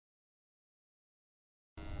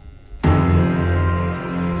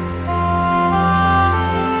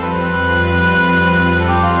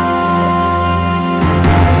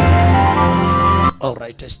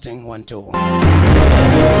Testing 1 2.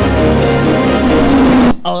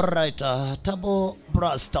 Alright, Tabo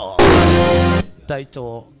Brasto.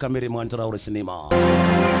 Title Kamiri Mwantora Uresinima.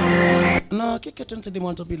 Na kike tense di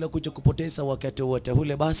mwanzo bila kuja kupoteza wakati wote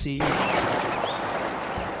hule basi.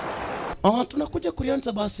 Tunakuja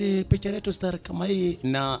kulianza basi picha yetu star kama hii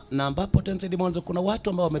na ambapo tense di mwanzo kuna watu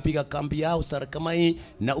ambao wamepiga kambi yao star kama hii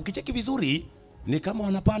na ukicheki vizuri ni kama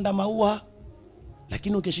wanapanda maua.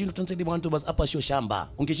 Lakini ukishindwa tense mwanzo basi hapa sio shamba.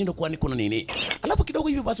 Ungeshindwa kwani kuna nini? Alafu kidogo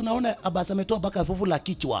hivi basi unaona basi ametoa baka fuvu la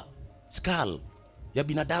kichwa. Skull ya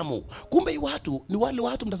binadamu. Kumbe watu ni wale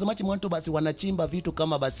watu mtazamaji mwanzo basi wanachimba vitu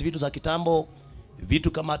kama basi vitu za kitambo,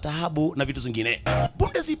 vitu kama dhahabu na vitu zingine.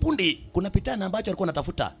 Punde si pundi kuna pitana ambacho alikuwa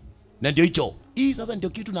anatafuta. Na ndio hicho. Hii sasa ndio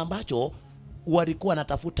kitu na ambacho walikuwa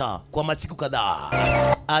wanatafuta kwa masiku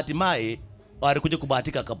kadhaa. Hatimaye walikuja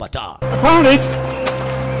kubahatika akapata.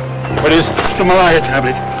 What is? It's the Malaya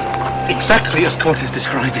tablet. Exactly as Cortes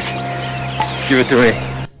described it. Give it to me.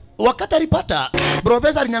 Wakati alipata,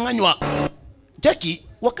 Profesa alinyang'anywa. Cheki,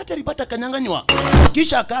 wakati alipata kanyang'anywa.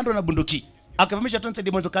 Kisha akaandwa na bunduki. Akafahamisha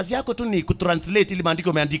translate mwanzo kazi yako tu ni kutranslate ili maandiko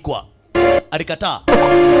yameandikwa. Alikataa.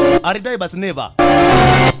 Alidai basi never.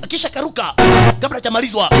 Kisha karuka kabla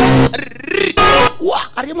hajamalizwa.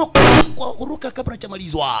 Aliamua kuruka kabla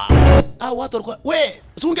hajamalizwa. Watu walikuwa, we,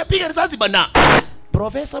 ungepiga risasi bana.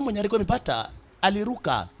 Profesa mwenye alikuwa amepata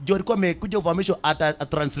aliruka juu alikuwa amekuja ufahamisho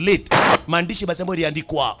translate maandishi basi ambayo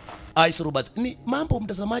yaliandikwa. Aisuru basi ni mambo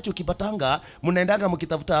mtazamaji ukipatanga mnaendanga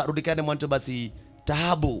mkitafuta rudikane mwanzo basi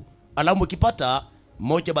tahabu alafu mkipata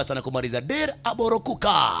moja basi anakumaliza der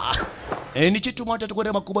aborokuka. Ni chitu moja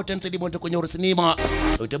tukwenda makubwa tense di mwanzo kwenye sinema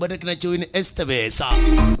utabada kinachoini Estevesa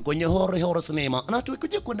kwenye horror sinema na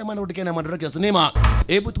tukuje kwenda maana rudikane madaraka ya sinema.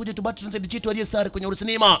 Hebu tukuje tubate tense di chitu aliye star kwenye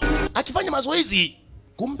sinema akifanya mazoezi.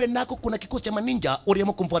 Kumbe nako kuna kikosi cha maninja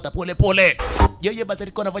waliamua kumfuata pole pole. Yeye basi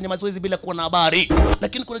alikuwa anafanya mazoezi bila kuwa na habari.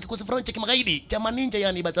 Lakini kuna kikosi fulani cha kimagaidi cha maninja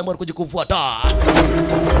yani basi ambao walikuja kumfuata.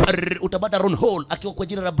 Utabata Ron Hall akiwa kwa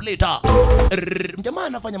jina la Bleta. Mjamaa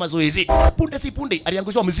anafanya mazoezi. Punde si punde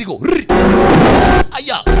aliangushwa mzigo.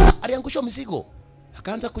 Aya, aliangushwa mzigo.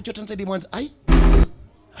 Akaanza kuchota nsadi mwanzo.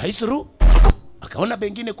 Haisuru. Akaona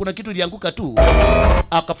pengine kuna kitu ilianguka tu.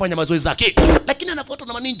 Akafanya mazoezi yake. Lakini anafuatwa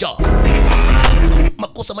na maninja.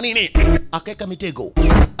 Makosa manini akaeka mitego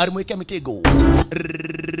alimwekea mitego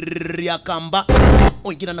ya kamba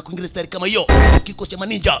wengine na kuingilia stari kama hiyo kikosi cha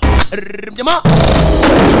maninja mjamaa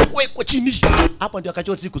wekwa chini hapa ndio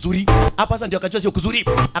akachota siku nzuri hapa sasa ndio akachota siku nzuri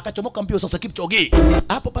akachomoka mbio sasa Kipchoge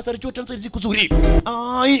hapo pasa alichota tena siku nzuri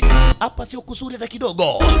hapa sio kuzuri hata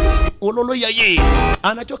kidogo ololo yeye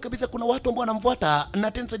anajua kabisa kuna watu ambao wanamfuata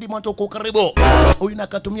na tensa di mwanzo kwa karibu huyu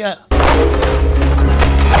nakatumia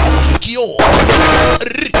kio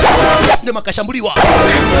ndio makashambuliwa.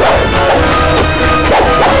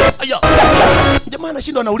 Aya. Jamaa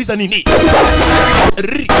anashindwa anauliza nini?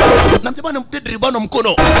 Na jamaa mdedri bano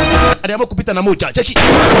mkono. Aliamua kupita na moja. Cheki.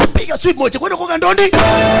 Piga sweep moja kwenda kwa Ndondi.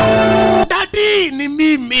 Daddy ni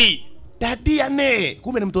mimi. Daddy ane.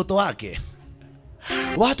 Kumbe ni mtoto wake.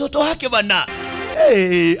 Watoto wake bana.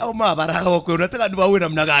 Au mabara wako unataka niwaue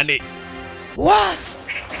namna gani?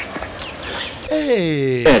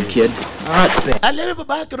 Hey kid. Aleme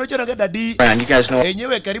baba yake unajua na daddy. You guys know.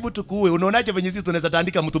 Enyewe karibu tukuue. Unaonaje venye sisi tunaweza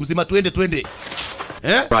tandika mtu mzima twende.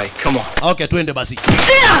 Right, come on. Okay, twende basi.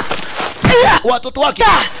 Watoto wake.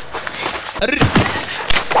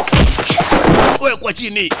 Wewe kwa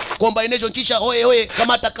chini. Combination kisha oye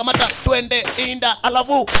kamata twende inda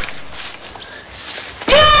alafu.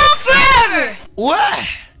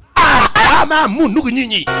 Ama mungu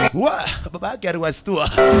nyinyi. Baba yake aliwastua.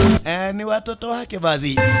 Ni watoto wake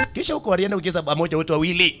basi. Kisha huko walienda kucheza pamoja wote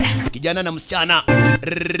wawili. Kijana na msichana.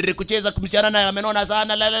 Kucheza kumsichana na amenona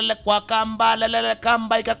sana kwa kamba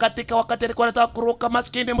kamba ikakatika wakati alikuwa anataka kuruka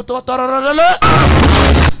maskini mtoto.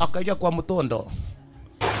 Akaja kwa mtondo.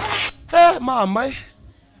 Mama.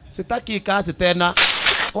 Sitaki kazi tena.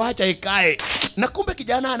 Wacha ikae. Na kumbe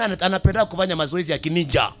kijana anapenda kufanya mazoezi ya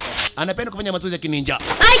kininja. Anapenda kufanya mazoezi ya kininja.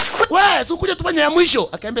 Wewe, si kuja tufanye ya mwisho.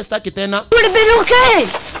 Akaambia sitaki tena. Would have been okay.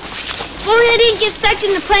 Only I didn't get sucked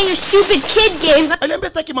into playing your stupid kid games. Aliambia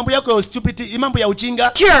sitaki mambo yako ya stupid, mambo ya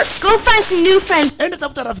ujinga. Sure, go find some new friends. Enda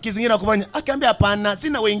tafuta rafiki zingine kufanya. Akaambia hapana,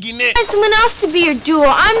 sina wengine. Find someone else to be your duo.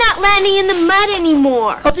 I'm not landing in the mud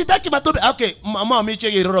anymore. Sitaki matope. Okay, mama miche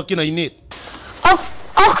iroro kina init.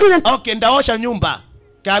 Okay, ndaosha nyumba.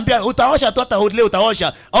 Kaambia utaosha tu hata leo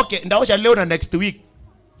utaosha. Okay, ndaosha leo na next week.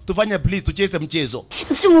 Tufanye please tucheze mchezo.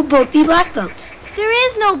 So we'll both be black belts. There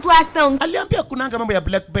is no black belt. Aliambia kunanga mambo ya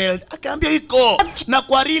black belt. Akaambia iko. Na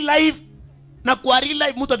kwa real life Na kwa real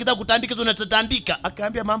life mtu akitaka kutandika zona tatandika.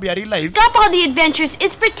 Akaambia mambo ya real life. Stop all the adventures.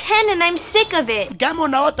 It's pretend and I'm sick of it. Kama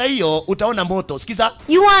unaota hiyo utaona moto. Sikiza.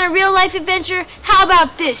 You want a real life adventure? How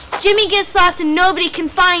about this? Jimmy gets lost and nobody can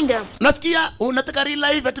find him. Nasikia unataka real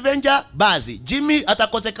life adventure? Bazi Jimmy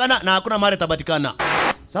atakosekana na hakuna mahali atapatikana.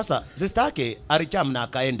 Sasa sister yake alicham na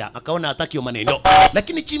akaenda akaona hataki hiyo maneno.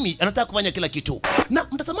 Lakini Jimmy anataka kufanya kila kitu. Na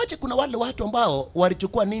mtazamaji, kuna wale watu ambao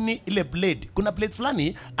walichukua nini ile blade. Kuna blade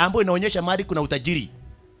fulani ambayo inaonyesha mahali kuna utajiri.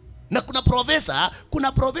 Na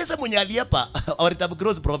kuna profesa mwenye aliapa awalitabu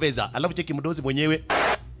gross profesa. Alafu cheki mdozi mwenyewe.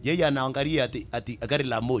 Yeye anaangalia ati gari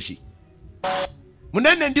la moshi.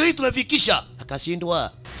 Mnene ndio hii tumefikisha.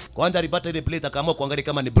 Akashindwa. Kwanza alipata ile blade akaamua kuangalia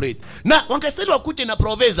kama ni blade. Na wangestahili wakuje na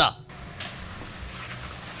profesa.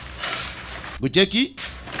 Gujeki.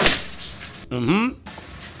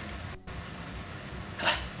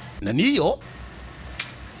 Nani hiyo?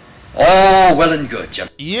 Oh, well and good, Jim.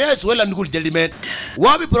 Yes, well and good, gentlemen.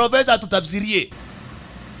 Wapi professor tutafsirie?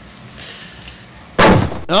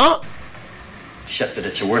 Huh? Except that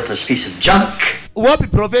it's a worthless piece of junk. Wapi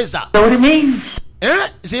professor? Know what it means?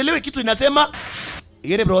 Sielewi kitu inasema.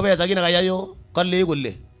 Yeye professor kina kayayo. Kale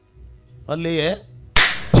gole. Kale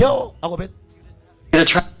Yo, ako bet.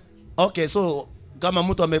 Okay, so kama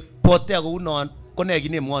mtu amepotea kuno kone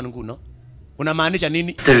gine mwana nguno. Unamaanisha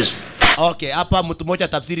nini? There's Okay, hapa mtu mmoja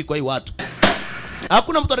tafsiri kwa hii watu.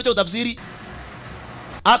 Hakuna mtu anajua tafsiri.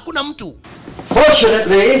 Hakuna mtu.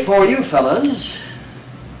 Fortunately for you fellas.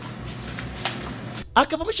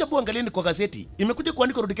 Akafahamisha bu angalieni kwa gazeti. Imekuja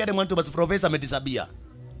kuandika rudikane mwanto basi profesa ametisabia.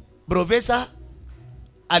 Profesa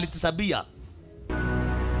alitisabia.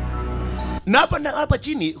 Na hapa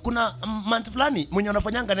chini kuna manti fulani mwenye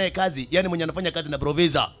anafanyanga naye kazi, yani mwenye anafanya kazi na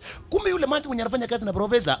profesa. Kumbe yule manti mwenye anafanya kazi na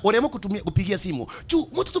profesa, waliamua kupigia simu.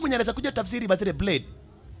 Mtu tu mwenye anaweza kuja tafsiri basi ile blade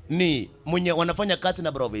ni mwenye wanafanya kazi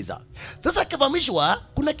na profesa. Sasa akafahamishwa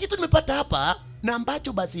kuna kitu nimepata hapa na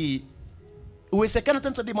ambacho basi uwezekana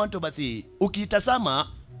tena zaidi mwanto basi ukiitazama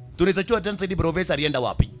tunaweza jua tena zaidi profesa alienda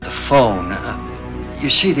wapi. The phone. You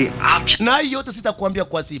see the object. Na hiyo yote sitakwambia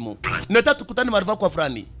kwa simu. Nataka tukutane marifa kwa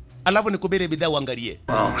fulani. Alafu nikubere bidhaa uangalie.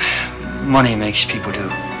 Well, money makes people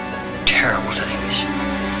do terrible things.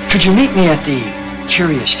 Could you meet me at the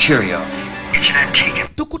Curious Curio? It's an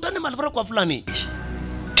antique. Tukutane marifa kwa fulani.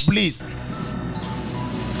 Please.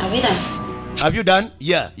 Are we done? Have you done?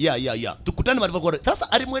 Yeah. Tukutane marifa kwa.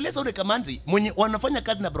 Sasa alimueleza yule kamanzi mwenye wanafanya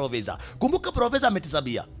kazi na profesa. Kumbuka profesa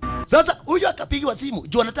ametisabia. Sasa huyu akapigiwa simu.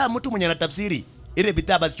 Juu anataka mtu mwenye anatafsiri ile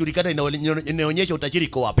bidhaa basi julikana inaonyesha utajiri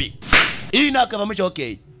kwa wapi. Hii na akafahamisha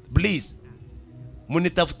okay. Please.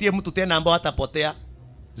 Munitafutie mtu tena ambao hatapotea.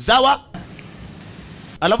 Zawa.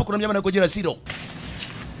 Alafu kuna mnyama anakojera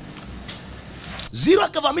Zero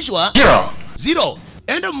akafahamishwa. Zero.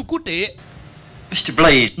 Enda mkute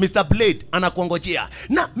Mr. Blade anakuongojea.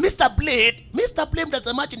 Na Mr. Blade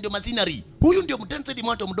mtazamaji ndio mazinari. Huyu ndio mtensedi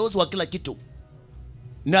mwanto mdozi wa kila kitu.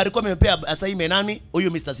 Na alikuwa amempea assignment nani?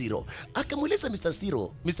 Huyu Mr. Zero. Akamueleza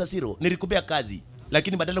Mr. Zero, nilikupea kazi.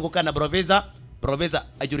 Lakini badala kukaa na profesa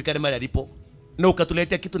ajulikane mahali alipo. Na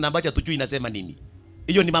ukatuletea kitu na ambacho hatujui inasema nini.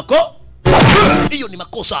 Hiyo ni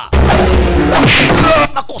makosa.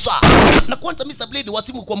 Makosa. Na kwanza Mr. Blade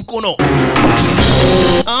wasimu kwa mkono.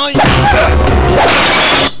 Ai.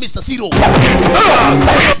 Mr. Zero.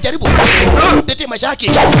 Jaribu. Tete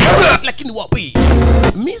mashaki. Lakini wapi?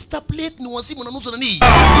 Mr. Blade ni wasimu na nusu nani?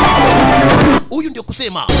 Huyu ndio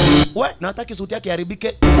kusema. We, nataki sauti yake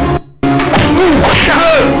haribike.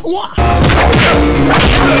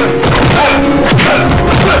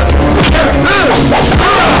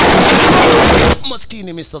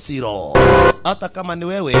 Maskini Mr. Zero. Hata kama ni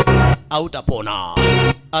wewe hautapona.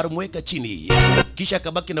 Alimweka chini. Kisha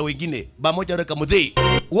kabaki na wengine pamoja na kamudhi.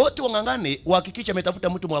 Wote wangangane wahakikisha ametafuta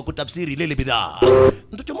mtu mwa kutafsiri lile bidhaa.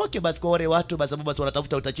 Mtuchomoke basi kwa wale watu basi sababu basi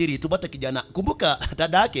wanatafuta utajiri tupate kijana. Kumbuka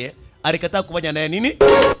dada yake alikataa kufanya naye nini?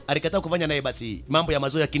 Alikataa kufanya naye basi mambo ya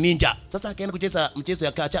mazoea kininja. Sasa akaenda kucheza mchezo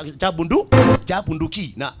ya cha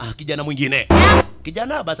bunduki na kijana mwingine.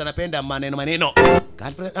 Kijana basi anapenda maneno.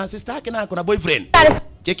 Girlfriend, sister yake na kuna boyfriend.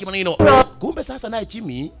 Cheki maneno. Kumbe sasa naye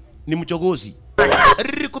Jimmy ni mchogozi.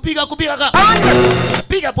 Kupiga ka.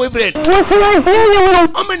 Piga boyfriend. What's your idea, you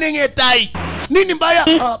little... Amenengetai. Nini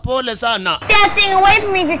mbaya? Pole sana. That thing away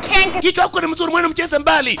from me if you can't get... Kichwa chako ni mzuri mwana mcheze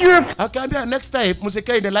mbali. Akaambia next time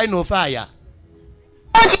musikae in the line of fire.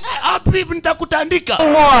 Hapi nitakutandika.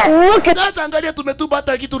 Sasa angalia tumetuba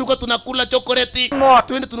hata kitu tulikuwa tunakula chokoleti.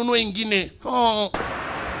 Twende tununue ingine.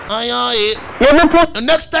 Ayai.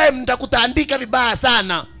 Next time nitakutandika vibaya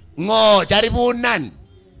sana. Jaribu nani?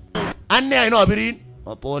 Anne aino abirin.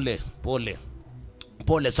 Pole.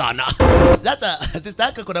 Pole sana. Sasa sister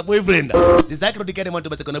yake kuna boyfriend. Sister yake rudi kani mwanzo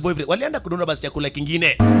basi kuna boyfriend. Walienda kununua basi chakula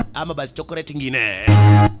kingine ama basi chocolate kingine.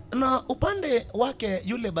 Na upande wake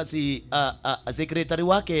yule basi secretary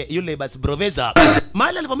wake yule basi Professor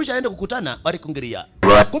mahali alivyomisha aende kukutana walikungiria.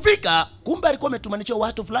 Kufika kumbe alikuwa ametumanisha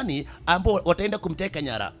watu fulani ambao wataenda kumteka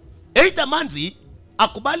nyara. Eita Manzi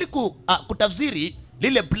akubali kutafsiri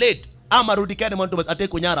lile blade ama rudi kani mwanzo basi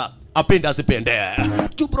atekwe nyara. Apenda asipende.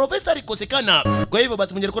 Tu Professor ikosekana. Kwa hivyo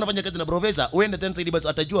basi mwenye alikuwa anafanya kazi na Professor uende tena ili basi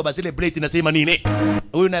atajua basi ile blade inasema nini.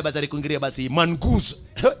 Huyu naye basi alikuingilia basi Mangoose.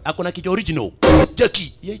 Hakuna kichwa original.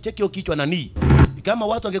 Jackie. Yeye Jackie kichwa nani? Kama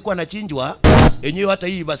watu wangekuwa wanachinjwa, yenyewe hata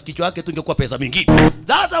hii basi kichwa yake tu ingekuwa pesa mingi.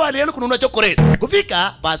 Sasa walienda kununua chocolate.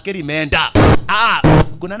 Kufika baskeli imeenda.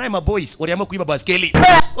 Kuna naye maboys waliamua kuiba baskeli.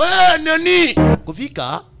 Wewe nani?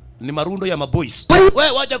 Kufika ni marundo ya maboys. Wewe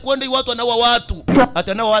wacha kuenda watu wanaua watu.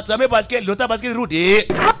 Hata nao watu ame baskeli, lota baskeli rudi.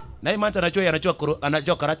 Na imani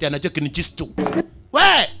anajua karate, anajua kinichistu.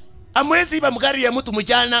 Wewe amwezi iba mgari ya mtu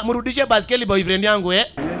mchana, mrudishe baskeli boyfriend yangu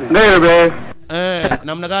Later, babe.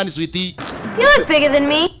 Namna gani sweetie? You look bigger than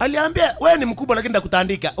me. Aliambia wewe ni mkubwa lakini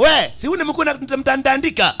ndakutandika. Wewe si une mkubwa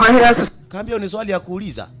nitamtandika. Kaambia ni swali ya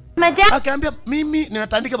kuuliza. My dad. Akaambia mimi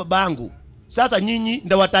ninatandika babangu. Sasa nyinyi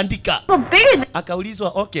ndawatandika.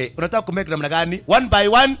 Akaulizwa okay, unataka kumake namna gani? One by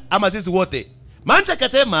one ama sisi wote? Manza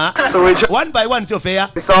akasema one by one sio fair.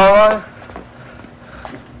 It's all on?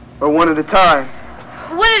 Or one at a time?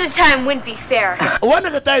 One at a time wouldn't be fair. One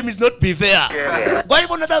at a time is not be fair. Kwa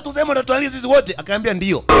hivyo nataka tuseme unatuandika sisi wote. Akaambia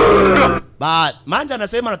ndio. Bas, Manza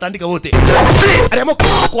anasema anatandika wote. Aliamua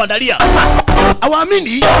kuandalia.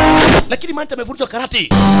 Hawaamini lakini Manza amefundishwa karate.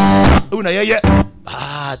 Una yeye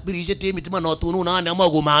birishe temi tima na tunu na ama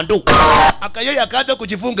gomando. Akayeye akaanza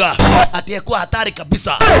kujifunga. Atakuwa hatari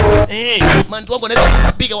kabisa. Mantu wangu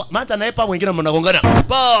anaweza piga Manza naepa wengine mnagongana.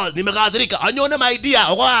 Boss, nimekazirika. Anyone my idea.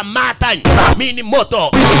 Kwa matany. Mimi ni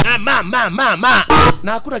moto. Ma.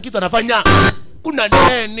 Na hakuna kitu anafanya. Kuna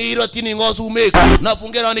nini rotini ngosu umeke.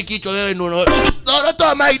 Nafungira ni kichwa wewe nono.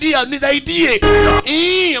 Natoa my idea nisaidie.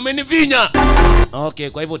 Amenifinya. Okay,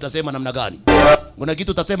 kwa hivyo utasema namna gani? Kuna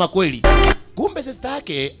kitu utasema kweli. Kumbe sister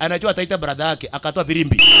yake anajua ataita brother yake akatoa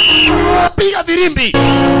virimbi. Piga virimbi.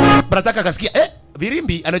 Brother yake akasikia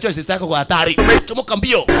virimbi anajua sister yake kwa hatari. Chomoka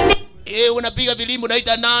mbio. Unapiga virimbi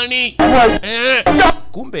unaita nani?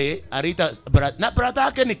 Kumbe alita na brother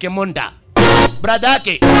yake ni Kemonda. Brother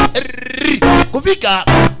yake kufika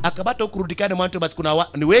akabata kurudikana mwanzo basi kuna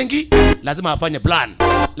ni wengi lazima afanye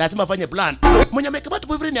plan. Mwenye amekabata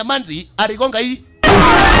boyfriend ya Manzi aligonga hii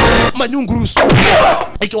manyungurusu.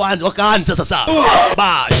 Ikiwaanza wakaanza sasa.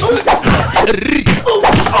 Bash.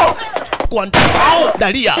 Kwanta.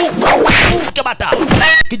 Dalia. Kabata.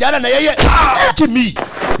 Kijana na yeye. Jimmy.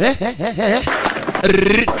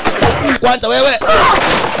 Kwanza wewe.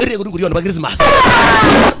 Ngurungurio na Christmas.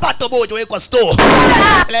 Pato moja wewe kwa store.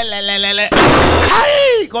 Lele.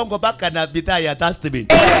 Ai, Kongo baka na bidhaa ya dustbin.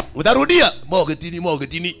 Utarudia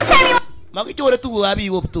mogetini. Makichore tu wapi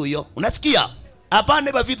wopo hiyo. Unasikia? Hapana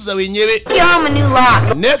iba vitu za wenyewe. I'm a new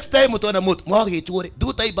lock. Next time utaona moto. Mwage chore.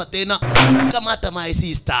 Tutaiba tena. Kamata my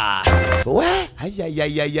sister. We,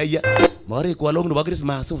 ayayayaya. Mware kwa longo wa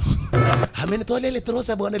Christmas. Amenitoa ile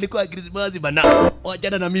trosa bwana ilikuwa Christmas bana.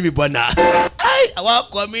 Wajana na mimi bwana. Ai,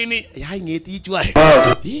 hawakuamini. Hai ngeti chwa.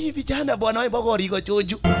 Hii vijana bwana wao bako riko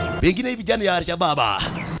choju. Wengine hivi vijana ya Al-Shababa.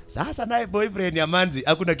 Sasa naye boyfriend ya Manzi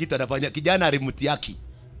hakuna kitu anafanya. Kijana alimuti yaki.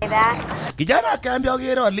 Kijana akaambia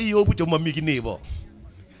ogero aliyobu choma mikinebo.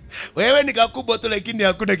 Wewe ni kakubwa tu lakini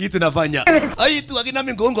hakuna kitu nafanya. Ai tu akina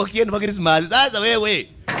mingongo kienda kwa Christmas. Sasa wewe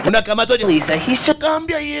unakamatoje? Lisa, he's just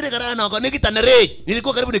Kaambia yeye karana kwa nikitanere.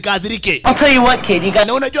 Nilikuwa karibu nikazirike. I'll tell you what, kid, you got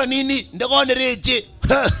Na unajua nini? Ndakone reje.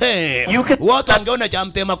 Watu angeona cha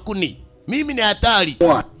mtema kuni. Mimi ni hatari.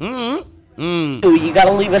 you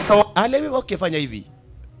gotta leave us alone. Alewi okay fanya hivi.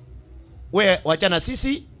 Wewe wachana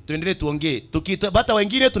sisi tuendelee tuongee. Tukipata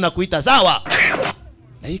wengine tunakuita sawa.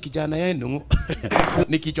 Na hii kijana yenu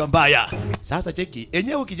ni kichwa mbaya. Sasa cheki,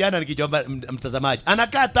 enyewe kijana ni kichwa mbaya mtazamaji.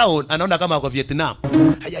 Anakaa town, anaona kama kwa Vietnam.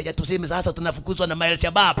 Haya tuseme sasa tunafukuzwa na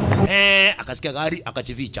Al-Shabab. Akasikia gari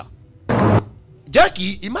akachificha.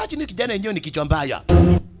 Jackie, imagine kijana yenyewe ni kichwa mbaya.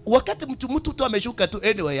 Wakati mtu tu ameshuka tu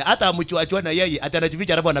anyway, hata amchuachwa na yeye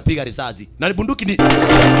atanachificha hapo anapiga risasi. Na bunduki ni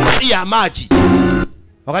ya maji.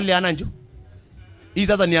 Wakati ananjo. Hii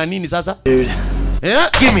sasa ni ya nini sasa? Dude.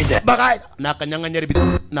 Give me that. Bagai na akanyang'anya ribi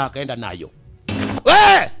na akaenda nayo.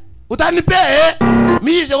 Utanipe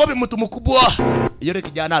mimi sio mtu mkubwa. Yule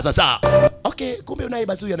kijana sasa. Okay, kumbe unaye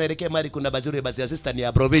basi huyo anaelekea mali kuna basi yule basi assistant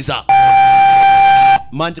ya Professor.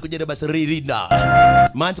 Manzi kujira basi rinda.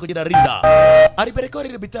 Manzi kujira rinda. Alipelekwa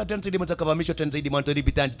ile bidhaa tena zaidi mwanzo kavamishwa tena zaidi mwanzo ile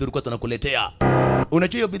bidhaa tulikuwa tunakuletea.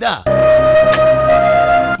 Unajua hiyo bidhaa?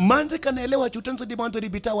 Manzi kanaelewa chutanzo zaidi mwanzo ile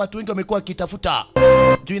bidhaa watu wengi wamekuwa wakitafuta.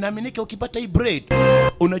 Juu inaaminika ukipata hii bread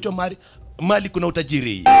unajua mali kuna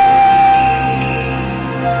utajiri.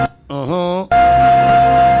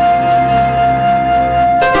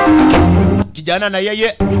 Kijana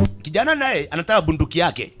naye anataka bunduki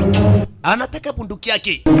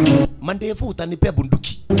yake. Mandevu utanipea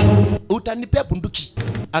bunduki.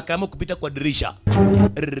 Akaamua kupita kwa dirisha.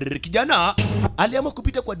 Kijana aliamua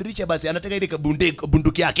kupita kwa dirisha basi anataka ile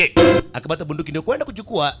bunduki yake. Akapata bunduki ndio kwenda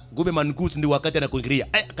kuchukua ngome manguzi ndio wakati anakuingilia.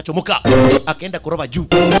 Akachomoka. Akaenda kurova juu.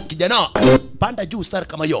 Kijana panda juu star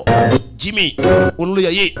kama yo. Jimmy ululu ya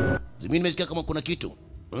ye. Mimi nimesikia kama kuna kitu.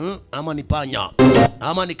 Ama ni panya.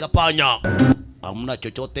 Ama ni kapanya. Hamna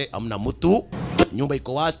chochote, hamna mtu. Nyumba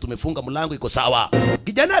iko wazi, tumefunga mlango iko sawa.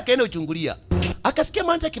 Kijana akaenda uchungulia. Akasikia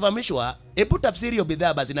Manzi akivamishwa, hebu tafsiri hiyo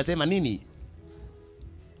bidhaa basi nasema nini?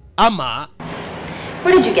 Ama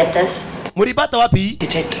Where did you get this? Muripata wapi?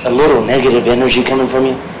 Detect a little negative energy coming from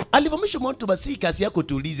you. Alivamishwa mtu basi kasi yako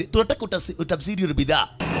tuulize. Tunataka utafsiri hiyo bidhaa.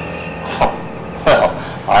 Well,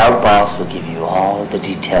 our boss will give you all the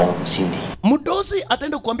details you need. Mudosi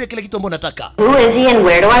ataenda kukuambia kile kitu ambacho unataka. Who is he and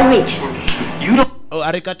where do I reach him? You don't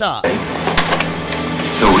Arekata.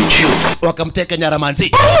 know what you. Wakamteka nyara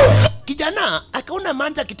Manzi. Kijana akaona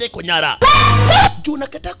Manzi akitekwa nyara. Juu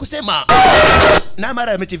nakataa kusema. Na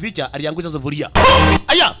mara amechificha aliangusha sufuria.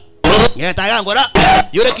 Aya! Ngeta yangu na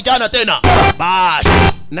yule kijana tena. Bash.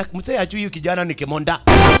 Na mzee ajui kijana ni Kemonda.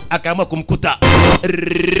 Akaamua kumkuta.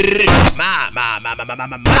 Ma.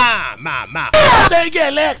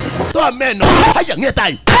 Tegele. Toa meno. Haya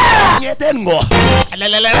ngetai. Ngetengo.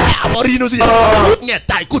 Aborino si.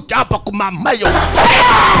 Ngetai kuchapa kumamayo.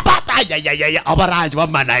 Pata ya abaranj wa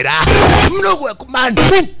manaira. Mnogwe kumanda.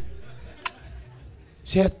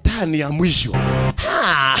 Shetani ya mwisho.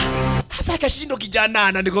 Hasa kashindo kijana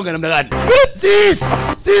ananigonga namna gani?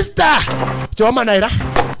 Sister.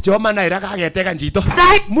 Choma naira kageteka njito.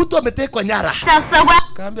 Mtu ametekwa nyara.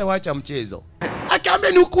 Kaambia wacha mchezo.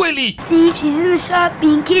 Akaambia ni ukweli. See, she's in the shop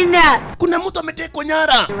being kidnapped. Kuna mtu ametekwa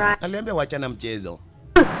nyara. Aliambia wacha na mchezo.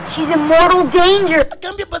 She's in mortal danger.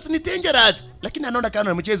 Akaambia basi ni dangerous. Lakini anaona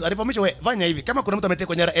kana mchezo. Alifahamisha wewe fanya hivi. Kama kuna mtu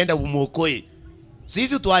ametekwa nyara enda umuokoe.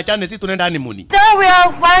 Sisi tuachane, sisi tunaenda honeymoon. So, Will,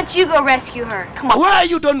 why don't you go rescue her? Come on. Why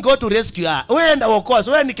you don't go to rescue her? Wewe enda uokoa,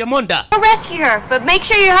 wewe ni Kemonda. Go rescue her, but make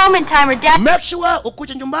sure you're home in time or dad. Make sure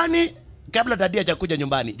ukuje nyumbani kabla dadi hajakuja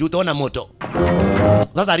nyumbani. Juu utaona moto.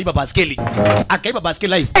 Sasa aliba baskeli. Akaiba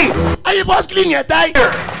baskeli live. Ai baskeli ngetai.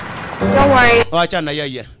 Don't worry. Wacha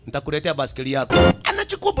yeye. Nitakuletea baskeli yako.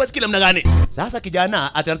 Anachukua baskeli namna gani? Sasa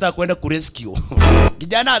kijana atataka kwenda kurescue.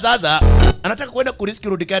 Kijana sasa anataka kwenda kurescue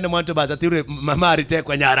rudikane mwanto basi atire mama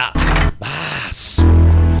alitekwa nyara. Bas.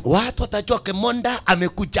 Watu watajua Kemonda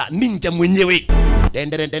amekuja ninja mwenyewe.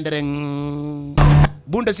 Tendere.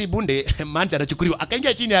 Bunde si bunde, Manzi anachukuliwa.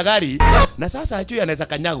 Akaingia chini ya gari na sasa ajui anaweza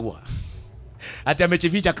kanyagwa. Ati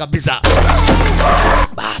amechificha kabisa.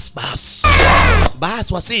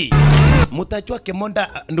 Bas wasi. Mutajua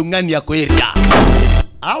Kemonda ndungani ya area.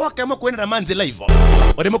 Hawa kama kwenda na Manzi live.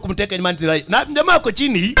 Walimo kumteka Manzi live. Na jamaa ako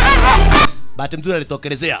chini. Bahati mzuri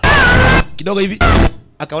alitokelezea. Kidogo hivi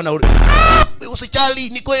akaona usijali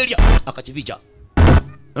ni kweli. Akachificha.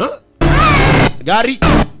 Gari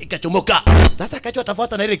ikachomoka. Sasa akachwa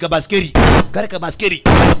tafuata na ile kabaskeri. Gari kabaskeri.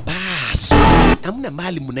 Bas. Hamna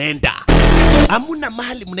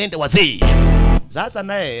mahali mnaenda wazee. Sasa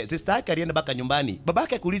naye sister yake alienda baka nyumbani.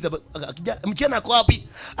 Babake akuuliza mkiana ako wapi?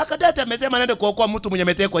 Akadata amesema anaenda kuokoa mtu mwenye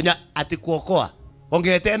ametekwa ati kuokoa.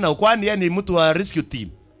 Ongea tena kwani yeye ni mtu wa rescue team.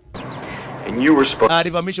 And you were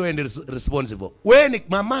Alivamishwa wewe ni responsible. Wewe ni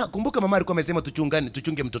mama, kumbuka mama alikuwa amesema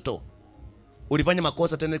tuchunge mtoto. Ulifanya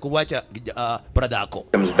makosa tena kuacha brada yako.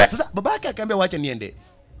 Sasa babake akaambia wacha niende.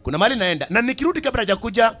 Kuna mali naenda. Na nikirudi kabla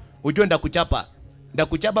hajakuja ujue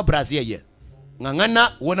ndakuchapa brazi yeye.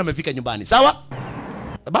 Ngangana uone amefika nyumbani. Sawa?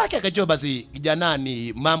 Babake akajua basi kijana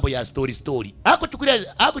ni mambo ya story.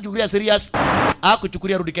 Hakuchukulia serious.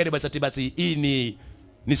 Hakuchukulia rudikeni basi hii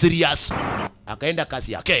ni serious. Akaenda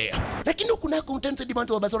kasi yake. Lakini kuna content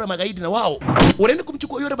demand wa basora magaidi na wao. Wanaenda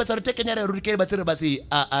kumchukua yule basi aliteke nyara rudikeni basi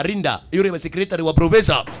Arinda, yule basi secretary wa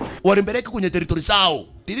professor. Walimpeleka kwenye territory zao.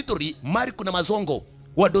 Territory mari kuna mazongo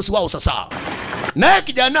wadosi wao sasa. Naye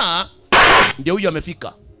kijana ndio huyo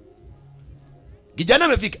amefika.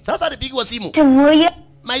 Sasa alipigiwa simu.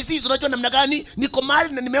 Maisi unajua namna gani? Niko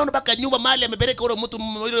mali na nimeona baka nyumba mali amepeleka yule mtu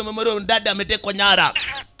yule dada ametekwa nyara.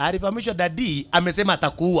 Alifahamishwa dadi amesema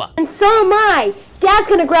atakuua. And so am I. Dad's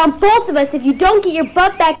gonna ground both of us if you don't get your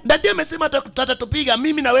butt back. Dadi amesema atatupiga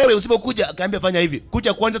mimi na wewe usipokuja. Akaambia fanya hivi.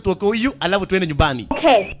 Kuja kwanza tuoke huyu alafu tuende nyumbani.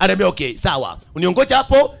 Okay. Anaambia okay, sawa. Uniongoja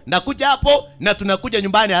hapo, nakuja hapo na tunakuja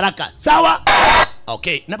nyumbani haraka. Sawa?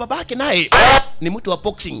 Okay, na babake naye ni mtu wa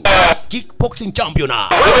boxing. Kickboxing champion.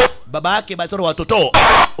 Babake basoro watoto.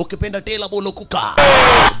 Ukipenda Dela Bolokuka.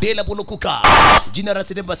 Dela Bolokuka. Jina la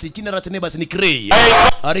sinebasi ni Cray.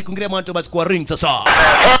 Arikungiria mwanto basi kwa ring sasa.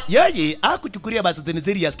 Yeye akuchukulia basi tena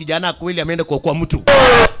serious kijana kweli ameenda kwa mtu.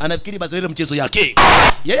 Anafikiri basi ile mchezo yake.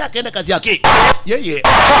 Yeye akaenda kazi yake. Yeye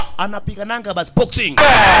anapiga nanga basi boxing.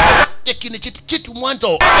 Tekini chitu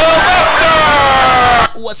mwanzo.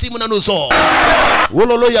 Wasimu na nuso.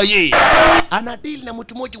 Wololo yeye. Anadili na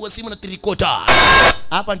mtu mmoja wasimu na trikota.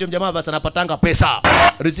 Hapa ndio mjamaa basi anapatanga pesa.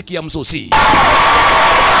 Riziki ya msosi.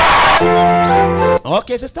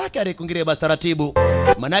 Okay, sasa yake kungiria basi taratibu.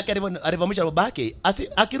 Manake alivamisha babake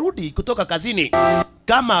akirudi kutoka kazini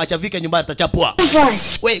kama achavika nyumbani atachapwa.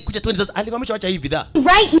 We kuja twende sasa. Alivamisha acha hivi dha.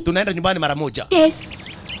 Right. Tunaenda nyumbani mara moja. Okay.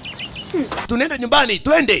 Tunaenda nyumbani,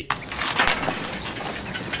 twende.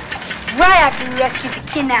 Right after we rescue the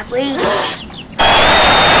kidnapped lady.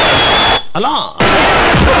 Ala.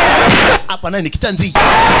 Hapa nani kitanzi.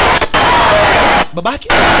 Babake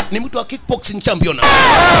ni mtu wa kickboxing champion.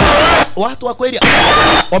 Watu wa kweli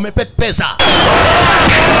wamepet pesa.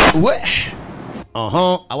 We.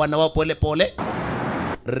 Hawana wao pole pole.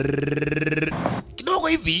 Kidogo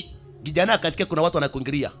hivi kijana akasikia kuna watu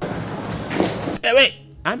wanakuingilia. Ewe,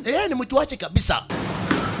 yeye ni mtu wache kabisa.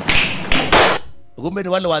 Kumbe ni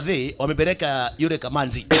wale wadhi wamepeleka yule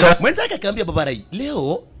kamanzi. Mwenzake akaambia babarai,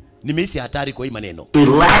 leo nimehisi hatari kwa hii maneno.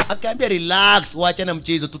 Akaambia relax, wacha na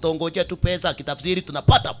mchezo, tutaongojea tu pesa, kitafsiri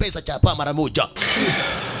tunapata pesa chapa mara moja.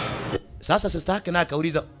 Sasa sister yake na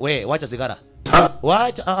akauliza, we wacha sigara.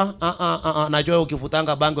 Wacha najua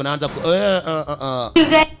ukifutanga bango unaanza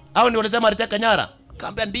au ni walisema aliteka nyara?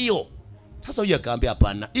 Akaambia ndio. Sasa huyu akaambia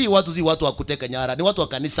hapana. Hii watu si watu wa kuteka nyara, ni watu wa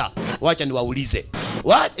kanisa. Wacha niwaulize.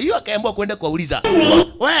 Hiyo akaambiwa kwenda kuwauliza.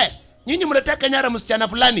 We, nyinyi mnateka nyara msichana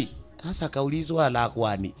fulani? Sasa akaulizwa la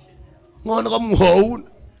kwani. Ngono kama muhoun.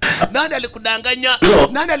 Nani alikudanganya?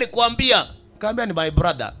 Nani alikuambia? Kaambia ni my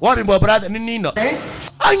brother. Wari my brother ni nino?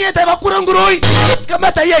 Angeta bakura nguroi.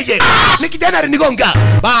 Kamata yeye. Ni kijana alinigonga.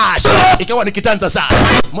 Bash. Ikawa ni kitanza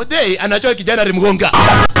sana. Modei anajua kijana alimgonga.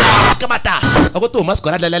 Kamata. Akoto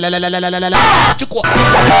maskora la.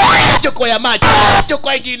 Chukua ya maji.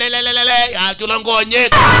 Chukua ingine la. Tulongonye.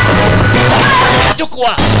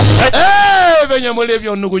 Chukua. Venye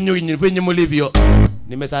mulivyo ndugu nyinyi, venye mulivyo.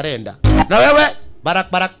 Nimesarenda. Na wewe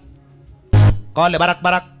barak. Kole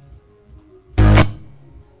barak.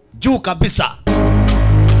 Juu kabisa.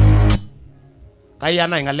 Kaya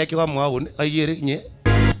na ingaleki kwa mwauni ayiri nye.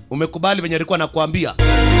 Umekubali venye alikuwa nakuambia.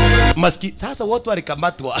 Maski sasa wote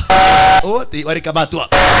walikamatwa. Wote walikamatwa.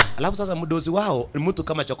 Alafu sasa mdozi wao ni mtu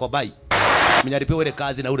kama Chokobai. Mnyaripewa ile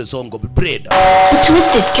kazi na ule songo bread. What's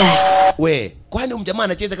with this guy? We, kwani mjamaa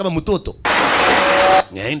anacheza kama mtoto?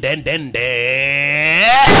 Ndende.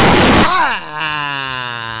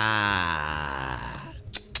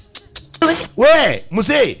 We,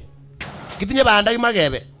 mzee. Kitinye baanda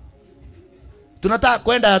magebe. Tunataka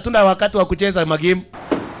kwenda, hatuna wakati wa kucheza magame.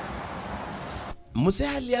 Mzee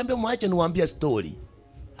aliambia mwache niwaambie story.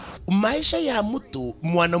 Maisha ya mtu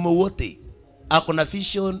mwanaume wote ako na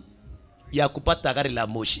vision ya kupata gari la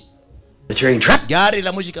moshi. Gari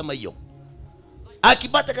la moshi kama hiyo.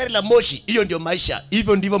 Akipata gari la moshi, hiyo ndio maisha.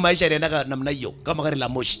 Hivyo ndivyo maisha yanaenda namna hiyo, kama gari la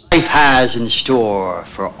moshi. Life has in store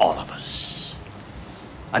for all of us.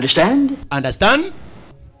 Understand? Understand?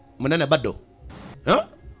 Mnana bado? Huh?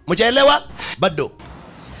 Mjaelewa? Bado.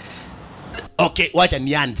 Okay, wacha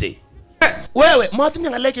nianze. Wewe, mwathini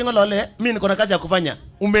ngaleki ngolole, mimi niko na kazi ya kufanya.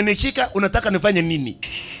 Umenishika, unataka nifanye nini?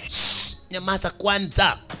 Nyamaza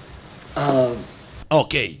kwanza.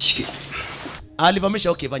 Okay.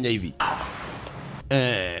 Alivamisha okay, fanya hivi.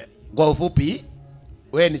 Kwa ufupi,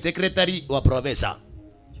 wewe ni secretary wa professor.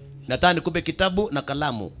 Nataka nikupe kitabu na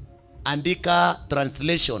kalamu. Andika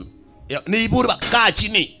translation. Ni burba kaa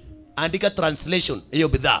chini. Andika translation hiyo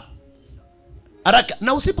bidhaa. Haraka.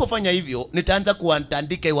 Na usipofanya hivyo, nitaanza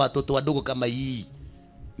kuwatandika watoto wadogo kama hii.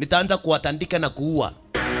 Nitaanza kuwatandika na kuua.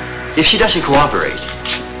 If she doesn't cooperate.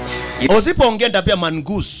 Usipoongea ndapia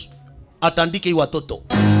mangus atandike watoto.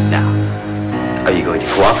 Now, are you going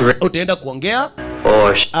to cooperate? Utaenda kuongea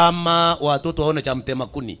ama watoto waone cha mtema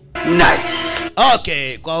kuni? Nice.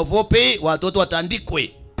 Okay, kwa ufupi watoto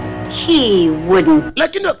watandikwe. He wouldn't.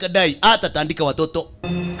 Lakini wakadai atatandika watoto.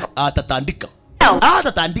 Atatandika. No.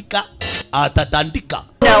 Atatandika.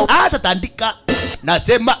 No. Atatandika.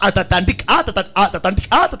 Nasema atatandika.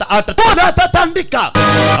 Atatandika.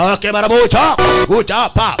 Okay, mara moja. Kucha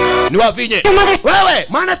hapa. Niwavinye. Wewe,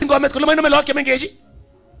 maana tingo ametukula maneno wake mengeji.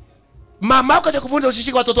 Mama yako atakufunza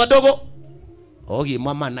usishike watoto wadogo. Ogi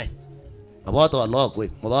mama naye. Mabato wa lo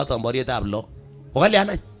kwe. Mabato mbori tablo. Wakali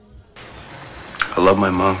ana. I love my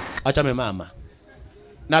mom. Acha mama.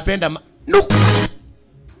 Napenda Nuku.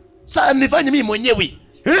 Sasa nifanye mimi mwenyewe.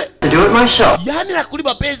 To do it myself. Yaani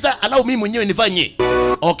nakulipa pesa alau mimi mwenyewe nifanye.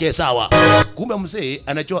 Okay, sawa. Kumbe mzee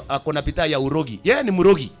anajua akona pitaa ya urogi. Yeye ni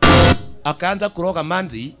mrogi. Akaanza kuroga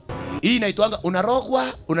manzi. Hii inaitwanga unarogwa,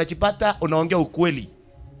 unajipata, unaongea ukweli.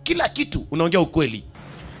 Kila kitu unaongea ukweli.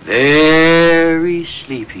 Very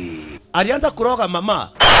sleepy. Alianza kuroga mama.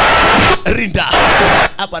 Rinda.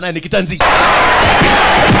 Hapa naye ni kitanzi.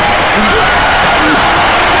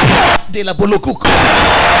 De la bolokuku.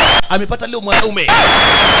 Amepata leo mwanaume.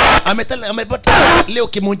 Amepata leo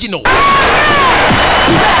kimonjino.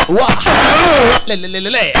 Wa.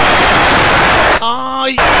 Lelelelele.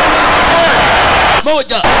 Ai.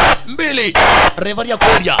 Moja, mbili. Revaria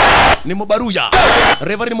Korea. Ni Mubaruya.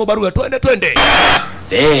 Revaria ni Mubaruya. Twende.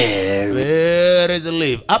 Very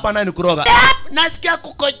live. Hapa nani kuroga? Nasikia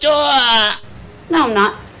kukojoa. No, I'm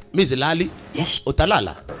not. Mimi lali. Yes.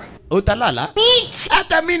 Utalala. Meat.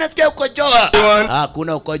 Hata mimi nasikia kukojoa.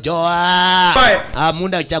 Hakuna kukojoa.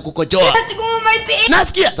 Hamuna cha kukojoa. I have to go on my bed.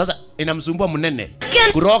 Nasikia sasa inamsumbua mnene.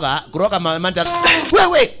 Kuroga manja.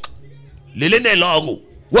 Wewe. Lilene logo.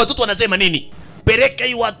 Watoto wanasema nini? Pereka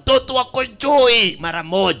hii watoto wakojoe mara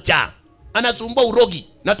moja. Anasumbua urogi.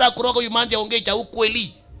 Nataka kuroga huyu manja aongee cha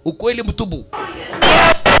ukweli. Ukweli mtubu.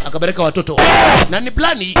 Akabereka watoto. Na ni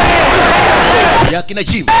plani ya kina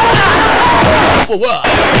Jim. Owa.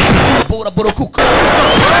 Bora kuku.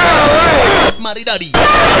 Maridadi.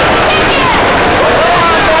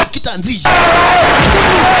 Kitanzi.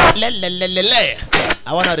 Lelelelele.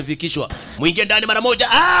 Hawana rifikishwa. Muingie ndani mara moja.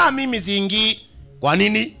 Mimi zingi. Kwa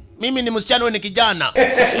nini? Mimi ni msichana, wewe ni kijana.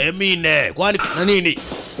 Emine. Kwani na nini?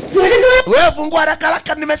 Wewe fungua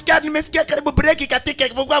haraka, nimesikia karibu break katika.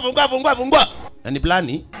 Fungua. Na ni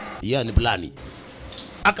plani? Yeah, ni plani.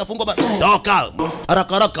 Akafungwa toka.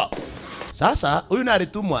 Haraka. Sasa huyu na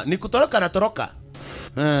alitumwa ni kutoroka na toroka.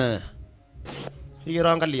 Hii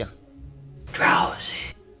angalia. Drowsy.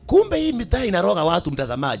 Kumbe hii mitaa inaroga watu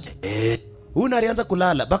mtazamaji. Huyu alianza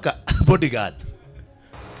kulala baka bodyguard.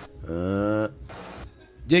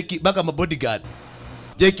 Jeki baka bodyguard.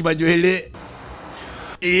 Jeki manywele.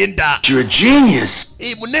 Inda. You're a genius.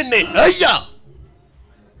 Munene. Aya.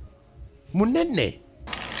 Munene.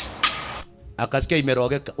 Akasikia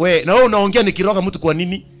imerogeka. We, na wewe unaongea nikiroga mtu kwa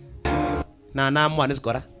nini? Na mwana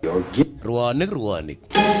sikora. Ruone.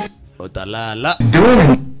 Utalala.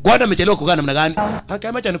 Kwani amechelewa kukaa namna gani?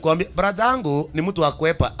 Akaema acha nikwambie, brother yangu ni mtu wa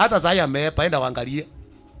kwepa. Hata sasa ameepa, enda waangalie.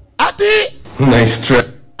 Ati Nice try.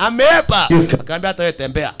 ameepa. Akaambia hata wewe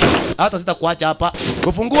tembea. Hata sitakuacha hapa.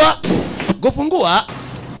 Kufungua.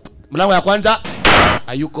 Mlango ya kwanza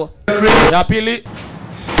hayuko. Ya pili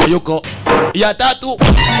hayuko. Ya tatu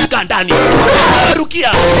ika ndani.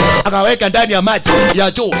 Rukia akaweka ndani ya maji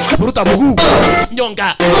ya choo. Furuta mguu.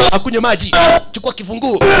 Nyonga akunywe maji. Chukua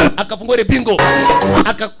kifunguo. Akafungua ile bingo.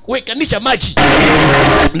 Akawekanisha maji.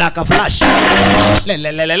 Na akaflash.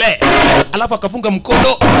 Lelelelele. Alafu akafunga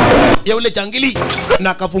mkono ya ule changili na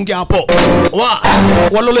akafungia hapo.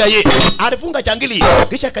 Walolo ya ye. Alifunga changili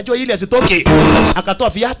kisha akajua ili asitoke. Akatoa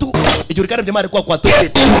viatu. Ijulikane mjamaa alikuwa kwa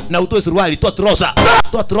toilet na utoe suruali, toa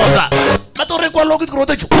trosa. Matore kwa logi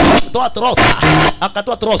kurotechu. Toa trosa.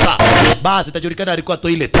 Akatoa trosa. Basi itajulikana alikuwa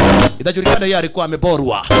toilet. Itajulikana yeye alikuwa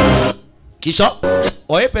ameborwa. Kisha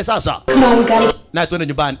oepe sasa. Na tuende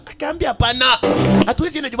nyumbani. Akaambia hapana.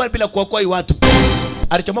 Hatuwezi enda nyumbani bila kuokoa hii watu.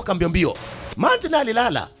 Alichomoka mbio. Manzi na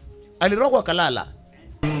alilala. Alirogwa akalala.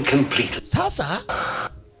 Completely. Sasa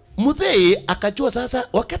mzee akajua sasa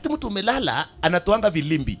wakati mtu umelala anatoanga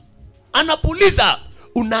vilimbi. Anapuliza,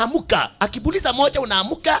 unaamuka. Akipuliza moja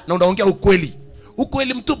unaamuka na unaongea ukweli.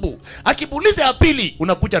 Ukweli mtubu. Akipuliza ya pili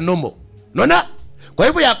unakuja nomo. Unaona? Kwa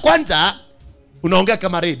hivyo ya kwanza unaongea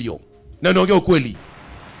kama radio na unaongea ukweli.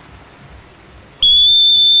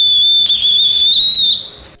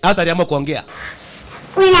 Sasa aliamua kuongea.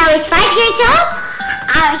 When I was 5 years old,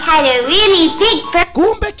 I had a really big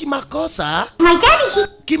Kumbe kimakosa My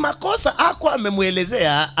daddy, kimakosa akwa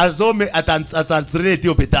amemuelezea azome atantrate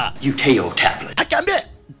hiyo peta. Uteo tablet. Akaambia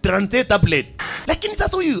trante tablet. Lakini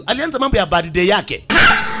sasa huyu alianza mambo ya birthday yake.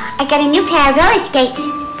 I got a new pair of roller skates,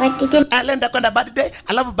 but they didn't. Alienda kwenda birthday,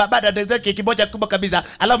 alafu baba dada kibocha kubwa kabisa.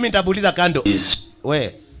 Alafu mimi nitabuliza kando.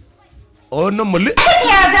 We. Oh no muli. A pair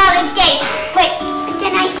of roller skates. Wait,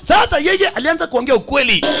 Sasa yeye alianza kuongea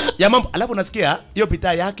ukweli ya mambo, alafu unasikia hiyo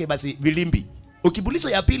pitaa yake basi vilimbi. Ukibulizo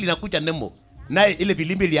ya pili nakuja Nemo. Naye ile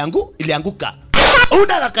vilimbi ilianguka.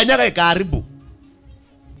 Una kanyaga ikaharibu.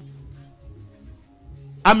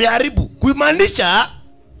 Ameharibu. Kuimaanisha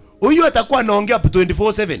huyu atakuwa anaongea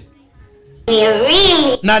 24/7.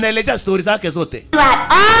 Na anaelezea stories zake zote.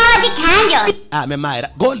 Memaira.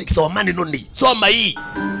 Goli somani noni. Soma hii.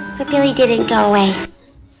 But Billy didn't go away.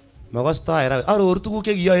 Magosta era. Aro urutuku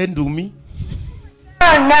kegio endumi.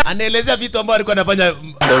 Anaelezea vitu ambavyo alikuwa anafanya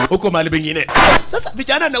huko mahali pengine. Sasa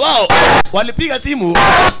vijana na wao walipiga simu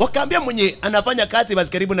wakaambia mwenye anafanya kazi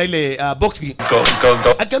basi karibu na ile boxing. Go.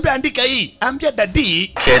 Akaambia andika hii, ambia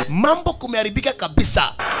daddy mambo kumeharibika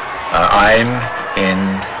kabisa. I'm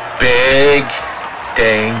in big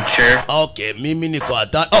danger. Okay, mimi niko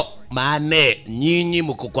hatari. Mane, nyinyi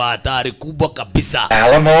mko kwa hatari kubwa kabisa.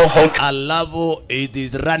 Alamo Hotel. Alafu it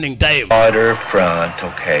is running time. Waterfront,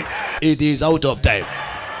 okay. It is out of time.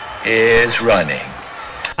 Is running.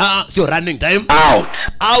 Sio running time.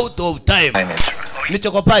 Out of time. Ni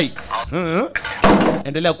chokopai.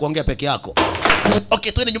 Endelea kuongea peke yako.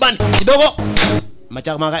 Okay, tuende nyumbani kidogo.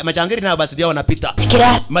 Machangiri na basi ndio wanapita.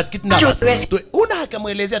 Matkit na basi. Una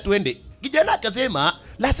akamuelezea tuende. Kijana akasema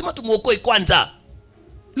lazima tumuokoe kwanza.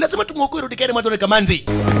 Lazima tumuokoe rudi kile mwanzo kamanzi.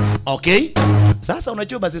 Okay? Sasa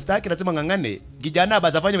unajua basi sister yake lazima ngangane. Kijana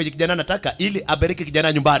basi afanye vile kijana anataka ili abereke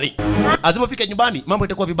kijana nyumbani. Asipofika nyumbani mambo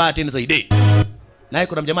itakuwa vibaya tena zaidi. Naye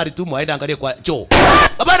kuna mjamaa alitumwa aende angalie kwa choo.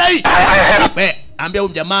 Baba hii. Ambia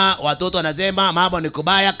huyu mjamaa watoto anasema mambo ni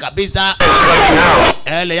kubaya kabisa.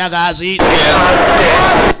 Ele ya gazi.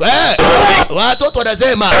 Watoto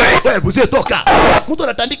wanasema, busie toka. Mtu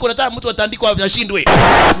anatandikwa nataka mtu atandikwa ashindwe.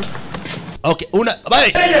 Okay,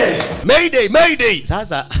 bye. Mayday.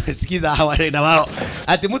 Sasa sikiza hawa na wao.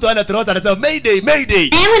 Ati mtu ana troza anasema Mayday.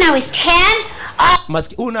 And when I was 10,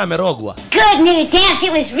 maski amerogwa. Good new dance.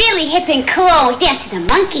 It was really hip and cool. We danced to the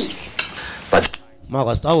monkeys. But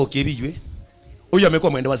Magastao kibiwe. Huyu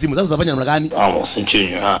amekuwa mwende wazimu. Sasa utafanya namna gani? almost in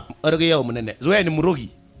junior, huh? Oroge yao mnene. Zoe ni mrogi.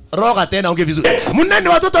 Roga tena ongea vizuri. Mnene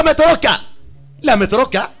watoto ametoroka. Ila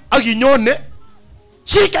ametoroka aginyone.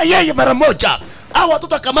 Shika yeye mara moja. Au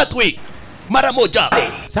watoto akamatwe mara moja.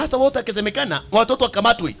 Sasa wote akisemekana watoto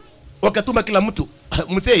akamatwe. Wakatuma kila mtu.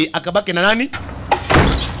 Mzee akabaki na nani?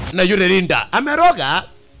 Na yule Linda. Ameroga.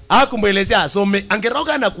 Hakumuelezea asome.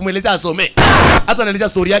 Angeroga na kumuelezea asome. Hata anaelezea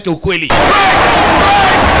story yake ukweli.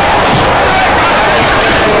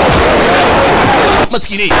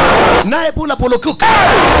 Maskini. Naye pula polo cook.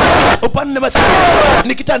 Upande basi.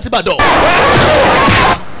 Ni kitanzi bado.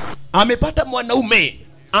 Amepata mwanaume.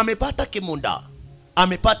 Amepata kimunda.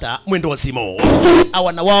 Amepata mwendo wa simo.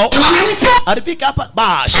 Awana wao. Alifika hapa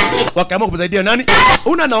bash. Wakaamua kumsaidia nani?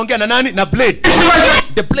 Una anaongea na nani? Na Blade.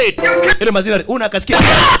 The Blade. Ile mazina una akasikia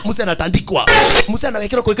Musa anatandikwa. Musa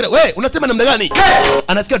anawekewa kwa kile. Wewe unasema namna gani?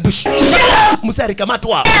 Anasikia dush. Musa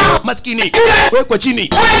alikamatwa. Maskini. Wewe kwa chini.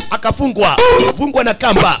 Akafungwa. Fungwa na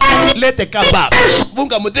kamba. Lete kamba.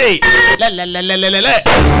 Funga mudhei. La.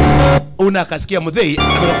 Una akasikia mudhei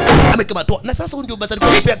amekamatwa. Na sasa ndio basi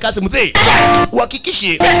alipea kazi mudhei.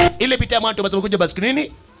 Uhakikishe ile picha ya mwanto basi kuja basi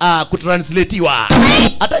nini? Kutranslatiwa.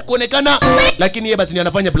 Hata kuonekana lakini yeye basi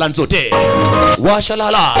anafanya plan zote.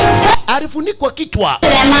 Washalala. Arifunikwa kichwa.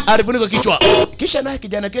 Kisha naye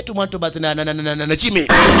kijana ketu mwanto basi na chimi.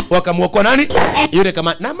 Wakamuokoa nani? Yule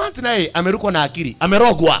kama na manti naye amerukwa na akili.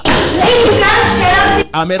 Amerogwa.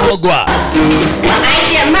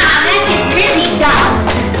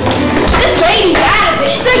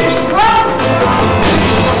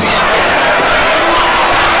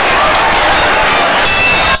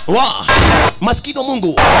 Maskini wa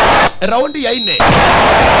Mungu. Raundi ya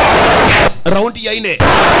 4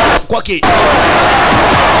 kwake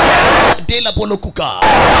Dela Polo Kuka.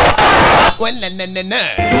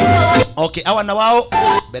 Okay, hawa na wao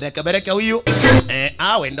bereka huyu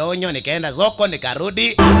awe ndonyo nikaenda soko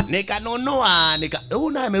nikarudi nikanunua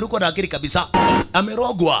una amerukwa na akili kabisa.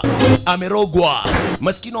 Amerogwa.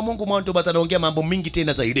 Maskini wa Mungu mwanto bata anaongea mambo mingi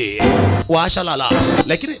tena zaidi. Washalala.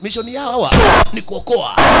 Lakini mishoni yao hawa ni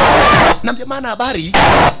kuokoa. Na mjamana habari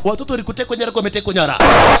watoto walikutekwa nyara kwa metekwa nyara.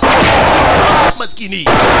 Maskini.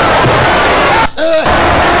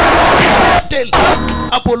 Del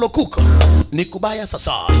Apollo Cook ni kubaya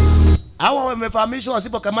sasa. Hawa wamefahamishwa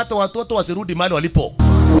wasipokamata watoto wasirudi mahali walipo.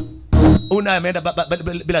 Una ameenda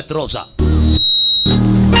bila troza.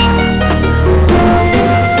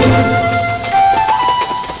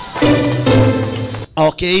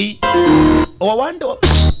 Okay. Wawando.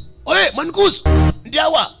 Oe, Mangus.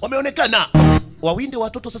 Ndiawa wameonekana. Wawinde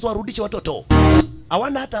watoto sasa warudishe watoto.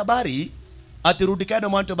 Hawana hata habari atirudi kando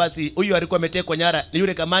mwanto. Basi huyu alikuwa ametekwa nyara, ni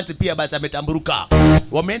yule kamanti pia basi ametamburuka.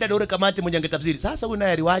 Wameenda na yule kamanti mwenye angetafsiri. Sasa huyu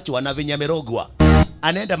naye aliwachwa na venye amerogwa.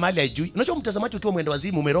 Anaenda mali ajui. Unajua mtazamaji ukiwa mwendo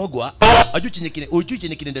wazimu umerogwa, ajui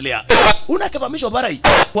chenye kinaendelea. Unakafahamishwa barai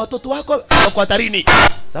watoto wako wako hatarini.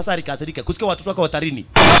 Sasa alikasirika kusikia watoto wako hatarini.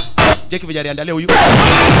 Jeki vijari andalia huyu.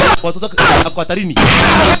 Watoto wako hatarini.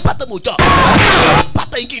 Pata moja.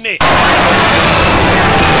 Pata ingine.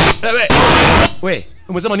 We,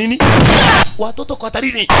 umesema nini? Watoto kwa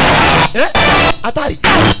hatarini. Hatari.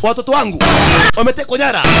 Watoto wangu wametekwa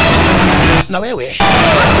nyara. Na wewe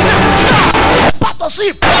pato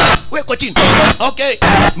sip. Weko chini. Okay.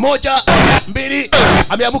 1, 2,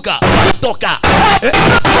 ameamuka. Toka.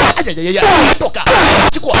 Aja. Toka.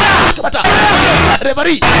 Chukua. Kamata.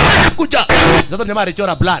 Referee. Kuja. Sasa mjamaa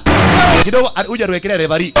alichora plan. Kidogo uja ruwekelea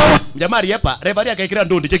referee. Mjamaa hapa, referee akaekelea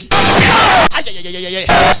ndondi cheki. Aja.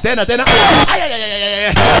 Tena. Aja.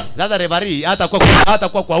 Sasa referee hata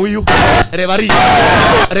kwa huyu.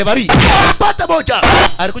 Referee. Pata moja.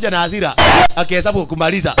 Alikuja na hasira. Akihesabu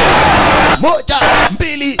kumaliza. 1,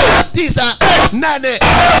 2, 9, 8,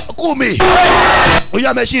 10. Huyu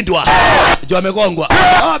ameshindwa. Jo amegongwa.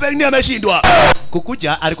 Bengine ameshindwa.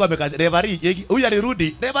 Kukuja alikuwa amekaza referee. Huyu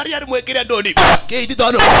alirudi. Referee alimwekelea ndoni. Keiti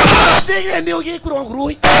tono. Zile ndio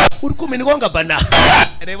kurongurui. Ulikuwa umenigonga bana.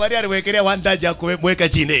 Referee alimwekelea wandaja kumweka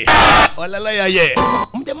chini. Walala yaye.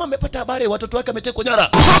 Mjamaa amepata habari watoto wake ametekwa nyara.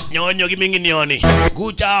 Nyonyo kimingi nioni.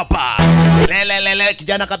 Kuja hapa. Lele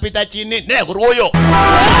kijana kapita chini. Ne huyo.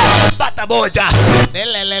 Pata moja.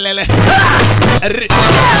 Lele.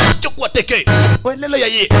 Chukua teke. Walala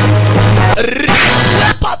yaye.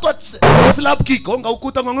 Patwa slap kick. Konga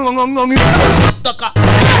ukuta ngong. Toka.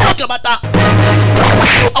 Kamata.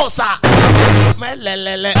 Osa.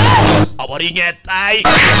 Melele. Aboringetai.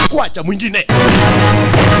 Kuacha mwingine.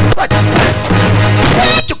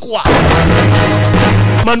 Chukua.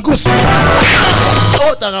 Mangusu.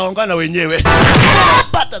 Utakaongana wenyewe.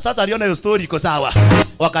 Pata sasa aliona hiyo story iko sawa.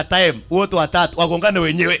 Wakatime wote watatu wagongane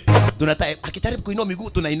wenyewe. Tunatime akijaribu kuinua miguu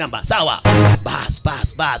tunainamba. Sawa. Bas.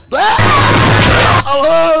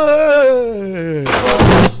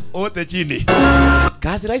 Wote chini.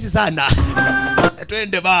 Kazi rahisi sana.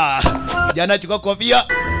 Twende ba. Kijana chukua kofia.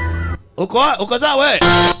 Uko sawa wewe?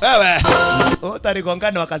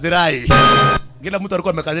 Utarigongana wakazirai. Kila mtu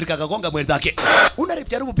alikuwa amekazirika akagonga mwenzake.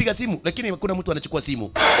 Unajaribu piga simu lakini kuna mtu anachukua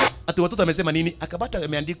simu. Ati watoto wamesema nini? Akabata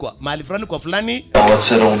imeandikwa mahali fulani kwa fulani. What's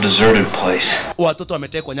that old deserted place? Watoto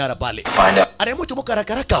wametekwa nyara pale. Find out. Anayemochomoka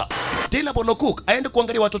haraka. Tila Bono Cook aende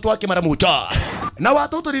kuangalia watoto wake mara moja. Na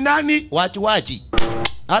watoto ni nani? Wachuaji.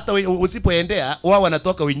 Hata usipoendea wao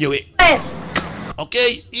wanatoka wenyewe.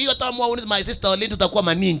 Okay, hiyo tamu wa my sister leo tutakuwa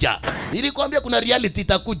maninja. Nilikwambia kuna reality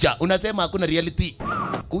itakuja. Unasema hakuna reality.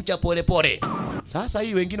 Kucha pole. Sasa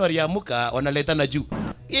hii wengine waliamuka wanaletana juu.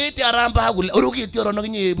 Iti aramba uruki oro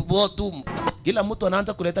nginyi botu. Kila mtu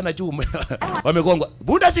anaanza kuletana juu. Wamegongwa.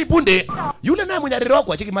 Bunda si punde. Yule naye mwenye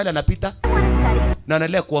alirokwa cheki mahali anapita. Na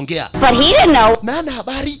anaendelea kuongea. But he didn't know. Na ana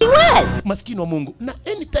habari. He was. Maskini wa Mungu. Na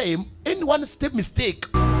anytime, any one step mistake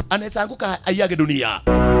anaweza anguka ayage dunia.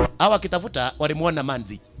 Hawa kitafuta walimuona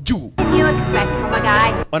manzi juu. You expect from a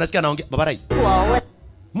guy. Wanasikia anaongea babarai. Well,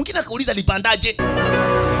 Mwingine akauliza lipandaje?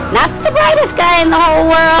 not the brightest guy in the whole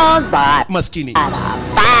world, but Maskini. got a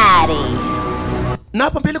body. Na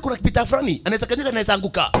hapa mbele kuna kipita fulani anaweza kanyaga anaweza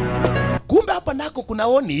anguka. Kumbe hapa nako kuna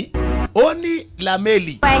oni la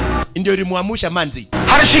meli. Ndio limuamusha manzi.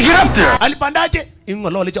 How did she get up there? Alipandaje?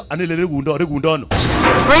 Ingolo lecho anele regundono.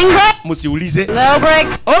 Spring break? Musiulize. No break.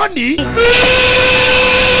 Oni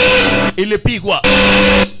ilipigwa.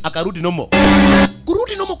 Akarudi nomo.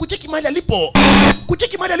 Kurudi nomo kucheki mahali alipo.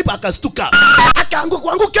 Akastuka.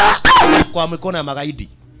 Akaanguka kwa mikono ya magaidi.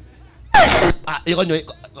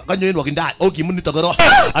 Kanyo yenu wakindai. Oki muni togoro.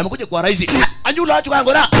 Amekuja kwa raisi. Anjula achu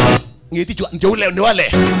kangora. Ngetichwa ndio ule ni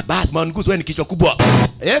wale. Bas mangusu wewe ni kichwa kubwa.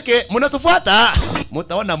 Yeke mnatufuata.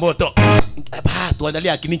 Mtaona moto. Bas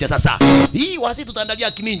tuandalia kininja sasa. Hii wasi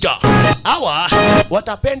tutaandalia kininja. Hawa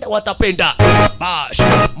watapenda. Bash.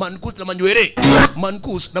 Mangus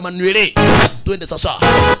na manywele. Twende sasa.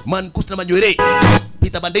 Mangus na manywele.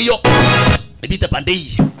 Pita bandeyo. Pita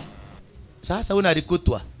bandei. Sasa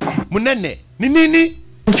unarikutwa. Munene, ni nini?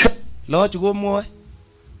 Lao chugomwe.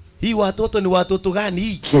 Hii watoto ni watoto gani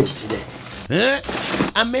hii? Kids today.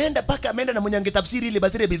 Ameenda na mwenye angetafsiri ile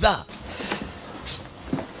basire bidhaa.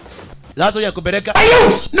 Lazo ya kubereka.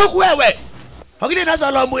 Nuku wewe. Hakile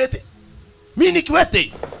nasa la mwete. Mimi ni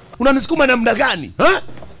kiwete. Unanisukuma namna gani?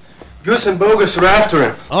 Goose and Bogus are after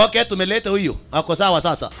him. Okay, tumeleta huyo. Ako sawa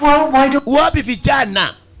sasa. Well, why do... Wapi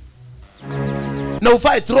vijana? Na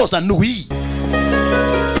ufai trosa nuhi.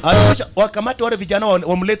 Alisha wakamata wale vijana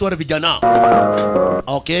wamlete wale vijana.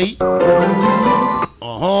 Okay.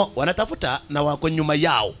 Oho, wanatafuta na wako nyuma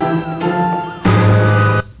yao.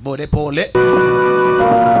 Pole pole.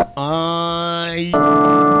 Ai.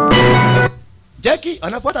 Jackie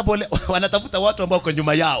anafuata pole, wanatafuta watu ambao wako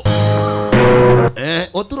nyuma yao.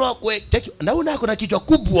 Oturo kwe Jackie, naona kuna kichwa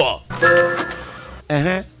kubwa.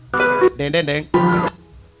 Den.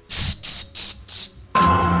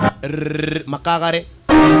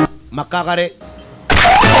 Makagare.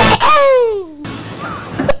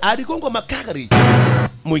 Aligongo makagari.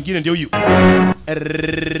 Mwingine ndio huyu.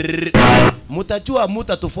 Mutajua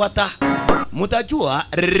mutatufuata. Mutajua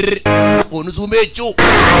unuzumechu.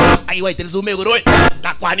 Aiwa itelzume goroi.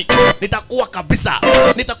 Na kwani nitakuwa kabisa.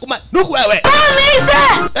 Nitakuma nuku wewe.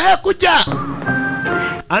 Kuja.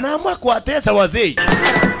 Anaamua kuwatesa wazee.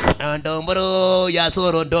 Ndomboro ya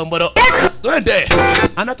soro ndomboro. Twende.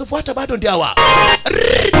 Anatufuata bado ndio hawa.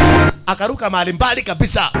 Akaruka mahali mbali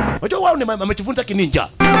kabisa. Unajua wao ni wamejifunza kininja.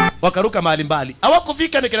 Wakaruka mahali mbali.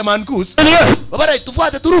 Hawakufika ni kina mangus. Babara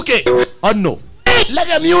tufuate turuke. Oh no.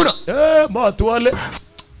 Laga miuno. Watu wale.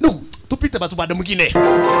 Nuku tupite basi baada mwingine.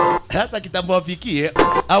 Sasa kitambo wafikie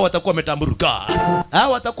hao watakuwa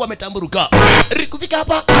wametamburuka. Kufika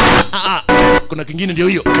hapa. Kuna kingine ndio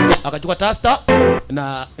hiyo. Akachukua tasta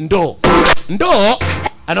na ndoo.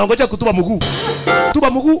 Anaongoja kutuba mguu.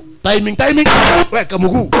 Tuba mguu, timing. Weka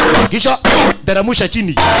mguu. Kisha teramusha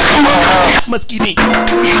chini. Maskini.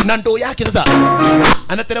 Na ndoo yake sasa.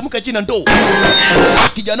 Anateramuka chini na ndoo.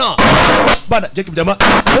 Kijana. Bana, Jackie jamaa.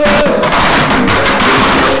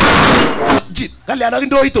 Kali ana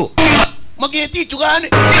ndoo ito. Mageti chugani.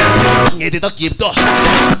 Ngeti takipto.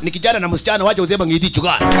 Ni kijana na msichana wacha usema ngeti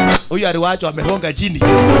chugani. Huyu aliwaachwa amehonga chini.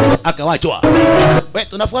 Akawachwa. We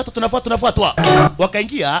tunafuatwa.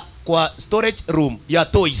 Wakaingia kwa storage room ya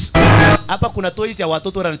toys. Hapa kuna toys ya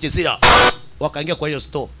watoto wanachezea. Wakaingia kwa hiyo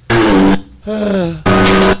store.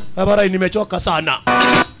 Habari nimechoka sana.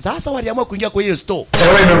 Sasa waliamua kuingia kwa hiyo store.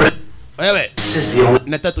 Wewe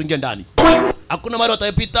nataka ingia ndani. Hakuna mara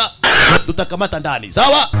watapita. Tutakamata ndani.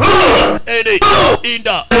 Sawa?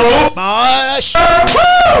 Inda. Bash.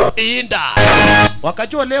 Inda.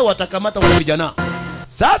 Wakajua leo watakamata wale vijana.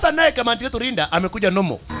 Sasa naye kama anataka turinda amekuja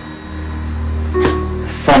nomo.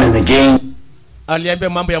 Fun in the game. Aliambia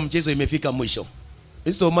mambo ya mchezo imefika mwisho.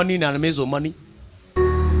 Hizo money na mezo money.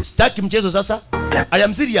 Sitaki mchezo sasa. I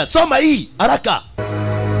am serious. Soma hii haraka.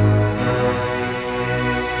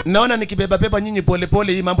 Naona nikibeba nyinyi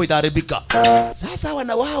pole hii mambo itaharibika. Sasa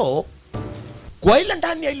wana wao kwa ile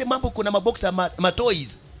ndani ya ile mambo kuna maboksi ya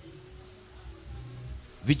toys.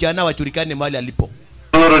 Vijana wajulikane mahali alipo.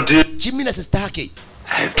 Jimmy na sister yake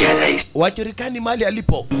wajulikane mahali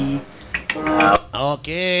alipo.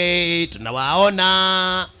 Okay,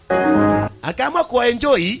 tunawaona. Akaamua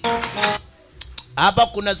kuenjoy. Hapa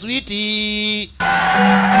kuna sweetie.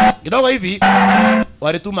 Kidogo hivi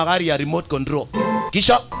walituma gari ya remote control.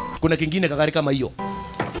 Kisha kuna kingine kagari kama hiyo.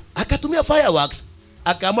 Akatumia fireworks.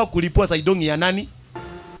 Akaamua kulipua saidongi ya nani?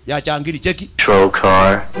 Ya changiri cheki. Troll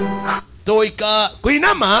car. Toika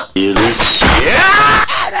kuinama.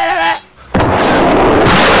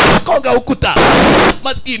 Konga ukuta.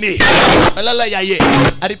 Maskini. Alala yaye.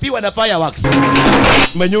 Alipiwa na fireworks.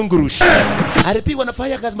 Manyungurush. Alipiwa na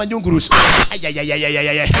fireworks manyungurush.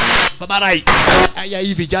 Ayayayayayay. Babarai.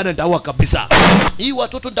 Hii vijana ndaua kabisa. Hii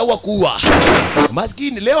watoto ndaua kuua.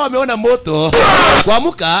 Maskini leo ameona moto.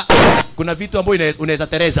 Kuamuka kuna vitu ambavyo unaweza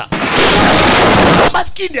tereza.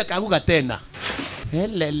 Maskini akaanguka tena.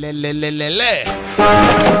 Lelelelelele.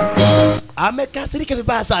 Amekasirika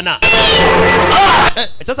vibaya sana.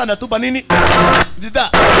 Sasa anatupa nini?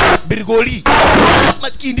 Dida birgoli.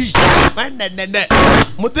 Maskini. Manene.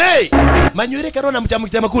 Mudei. Manywele karona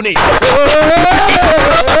mchamukitema kuni.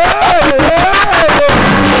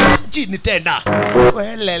 Chini tena.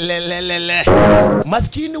 Lelelelele.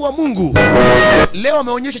 Maskini wa Mungu. Leo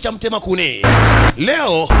wameonyesha cha mtema kuni.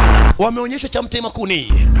 Leo wameonyesha cha mtema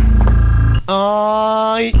kuni.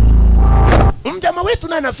 Ai. Mjama wetu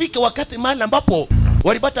na anafika wakati mahali ambapo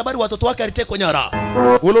walipata habari watoto wake alitekwa nyara.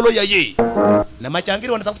 Ulolo yaye. Na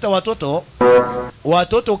machangiri wanatafuta watoto.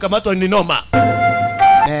 Watoto ukamatwa ni noma.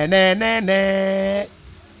 Ne.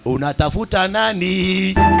 Unatafuta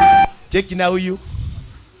nani? Cheki na huyu.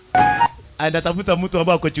 Anatafuta mtu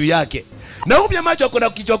ambaye ako juu yake. Na huyu macho ako na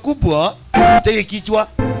kichwa kubwa. Cheki kichwa.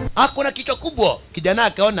 Ako na kichwa kubwa. Kijana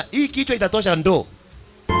akaona hii kichwa itatosha ndoo.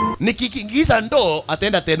 Nikiingiza ndoo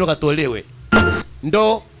ataenda tendo katolewe.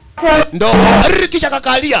 Ndoo ndo kisha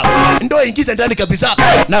kakalia ndo ingize ndani kabisa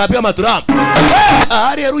na kapiga maturamu.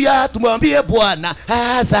 Haleluya, tumwambie Bwana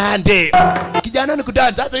asante. Kijana ni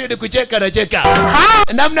kudance sasa, hiyo ni kucheka na cheka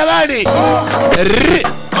namna gani?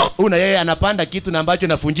 Una yeye anapanda kitu na ambacho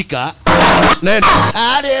nafunjika.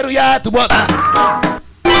 Haleluya, tumwambie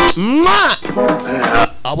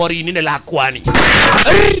abori nini la kwani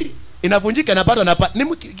inafunjika na pato na ni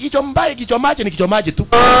kichwa mbaya, kichwa maji ni kichwa maji tu.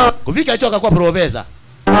 Kufika hicho akakuwa profesa.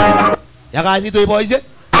 Yakazi tu boys.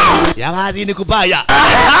 Yakazi ni kubaya.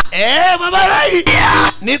 Baba Rai.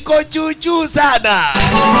 Niko chuchu sana.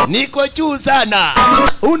 Niko juu sana.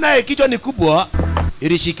 Una kichwa ni kubwa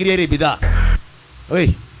ilishikilia ile bidhaa.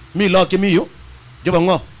 Oi, mi lock miyo. Joba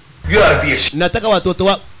ngo. Nataka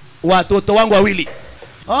watoto wangu wawili.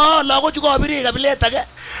 La kuchukua abiri kabileta ke.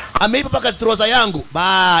 Ameipa paka troza yangu.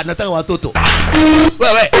 Nataka watoto.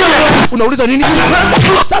 Wewe, unauliza nini?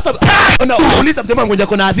 Sasa unauliza mtema ngoja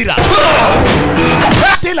kuna hasira.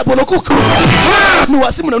 Tela bolokuka. Ni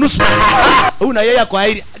wasimu na nusu. Una yeye kwa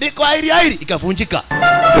airi. Ni kwa airi ikafunjika.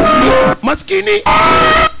 Maskini.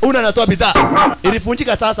 Una natoa bidhaa.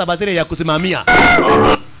 Ilifunjika sasa bazire ya kusimamia.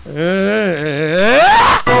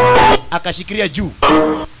 Akashikilia juu.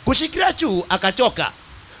 Kushikilia juu akachoka.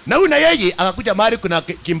 Na una yeye akakuja mahali kuna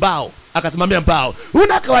kimbao, akasimamia mbao.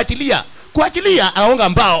 Una akawachilia. Kuachilia akaonga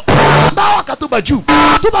mbao. Mbao akatuba juu.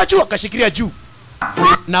 Tuba juu akashikilia juu.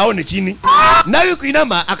 Naone chini. Na yuko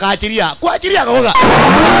inama akaachilia. Kuachilia akaonga.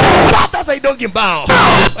 Pata saidongi mbao.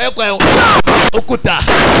 Wewe kwa ukuta.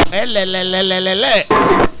 Lelelelelele.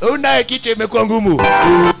 Una kichwa imekuwa ngumu.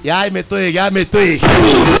 Ya imetoe.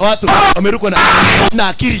 Watu wameruka na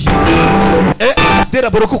akili. Tera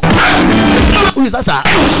boroku. Huyu sasa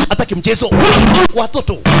ataki mchezo.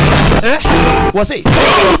 Watoto. Wase.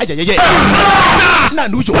 Aje. Na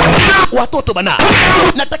nujo. Watoto bana.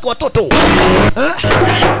 Nataka watoto.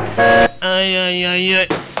 Ay.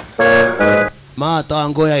 Mata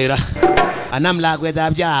ngoya ira. Anamla kwenda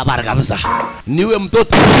abja bar kabisa. Niwe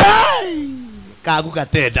mtoto. Kaguka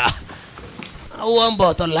tenda.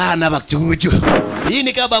 Uombo to lana bakchuju. Hii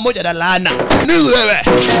ni kama moja na lana. Ni wewe.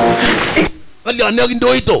 Kali anagi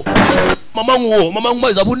ndoito. Mamangu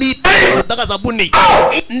mai sabuni. Nataka sabuni.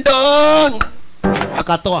 Ndong.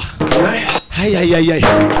 Akatoa. Hai.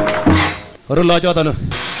 Rula jodono.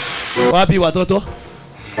 Wapi watoto?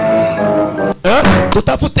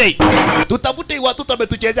 Tutafute watoto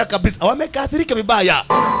wametuchezea kabisa. Wamekasirika vibaya.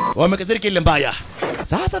 Wamekasirika ile mbaya.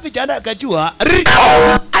 Sasa vijana akajua.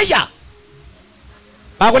 Aya.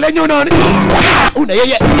 Akole nyononi. Una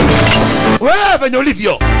yeye. Wewe venye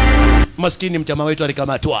ulivyo. Maskini mchama wetu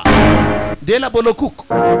alikamatwa. Dela bolokuku.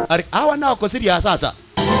 Hawa nao kwa siria sasa.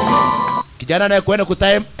 Kijana naye kwenda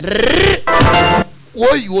kutime.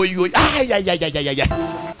 Oi. Ay.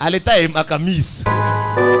 Ale time akamiss.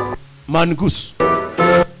 Mangus.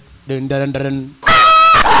 Den.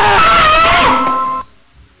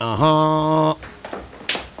 Aha.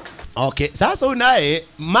 Okay, sasa unaye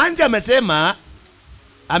Manja amesema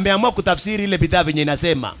ameamua kutafsiri ile bidhaa venye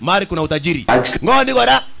inasema. Mari kuna utajiri. Ngoni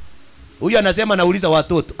gora. Huyu anasema nauliza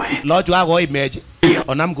watoto. Lojo wako imeje.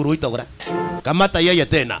 Onamguru itogora. Kamata yeye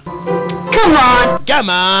tena.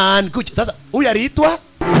 Come on. Kucha. Sasa huyu aliitwa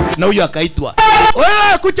na huyu akaitwa.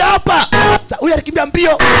 Wewe kuja hapa. Sasa huyu alikimbia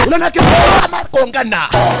mbio. Unaona kama kongana.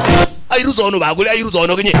 Airuzo ono bagule airuzo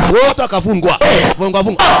ono kenye. Wote akafungwa.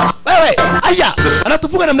 Fungwa. Wewe, aya,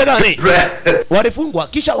 anatufunga namna gani? Walifungwa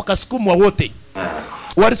kisha wakasukumwa wote.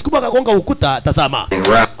 Walisukuma akagonga ukuta, tazama.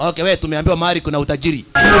 Okay, wewe tumeambiwa mahali kuna utajiri.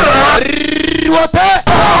 Wote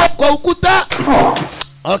kwa ukuta.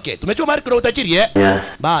 Okay, tumechua mahali kuna utajiri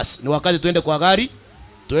Bas, ni wakati tuende kwa gari.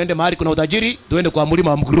 Tuende mahali kuna utajiri, tuende kwa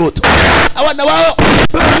mlima wa Mguroto. Hawana wao.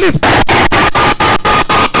 Lift.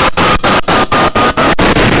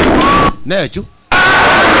 Nechu.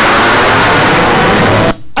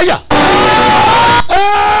 Aya.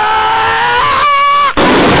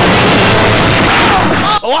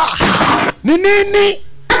 Ni nini?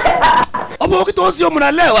 Obo kitosi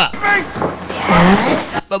mnalewa.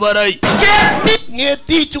 Baba Rai.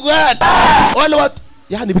 Ngeti chugan. Wale watu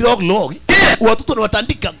yani bilog log. Watoto ni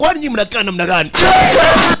watandika. Kwani nyinyi mnakaa namna gani?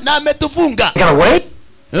 Na ametufunga.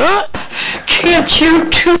 Can't you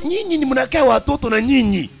two? Nyinyi ni mnakaa watoto na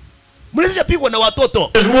nyinyi. Mnaweza pigwa na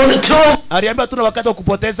watoto. Aliambia tuna wakati wa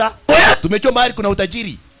kupoteza. Tumechoma mahali kuna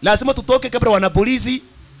utajiri. Lazima tutoke kabla wana polisi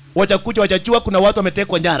wachakuja wachachua kuna watu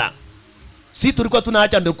wametekwa nyara. Si tulikuwa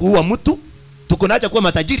tunaacha ndio kuua mtu, tuko naacha kuwa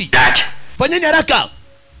matajiri. Fanyeni haraka.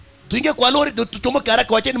 Tuingie kwa lori tutomoke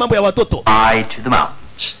haraka, wacheni mambo ya watoto. Eye to the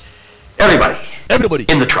mountains. Everybody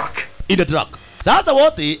in the truck. Sasa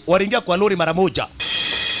wote waliingia kwa lori mara moja.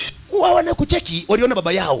 Waone kucheki, waliona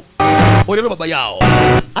baba yao. Waliona baba yao.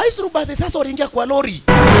 Aisuru basi sasa waliingia kwa lori.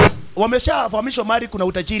 Wameshafahamishwa mali kuna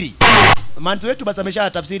utajiri. Mantu wetu basi amesha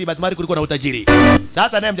tafsiri basi mali kulikuwa na utajiri.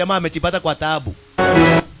 Sasa naye mjamaa amejipata kwa taabu.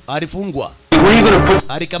 Alifungwa.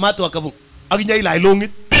 Alikamatwa akavungwa. Akinya ila ilongi.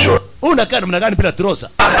 Unakaa namna gani bila trosa?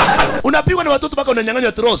 Unapigwa na watoto mpaka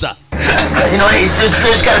unanyang'anywa trosa. You know,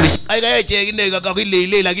 there's gotta be... Aiga chekine kakile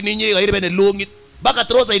ile lakini nyinyi ile bene longi. Baka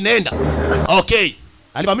trosa inaenda. Okay.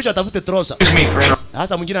 Alifahamisha atafute trosa.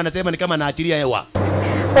 Sasa mwingine anasema ni kama anaachilia hewa.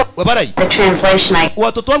 Webarai. The translation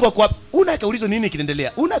Watoto wangu wako wapi? Unakaulizo nini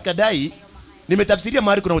kinaendelea? Unakadai nimetafsiria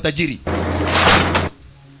mahali kuna utajiri.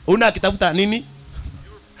 Unakitafuta nini?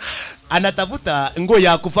 Anatafuta nguo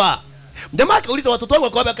ya kufaa. Mjamaa akauliza watoto wangu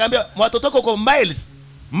wako wapi, akaambia watoto wako kwa miles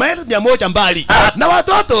 100 mbali. Na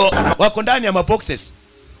watoto wako ndani ya maboxes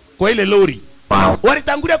kwa ile lori. Wow.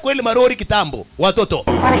 Walitangulia kwa ile marori kitambo watoto.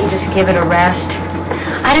 Why don't you just give it a rest?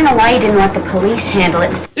 I don't know why you didn't let the police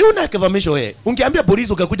handle it. Unakavamisho wewe. Ungeambia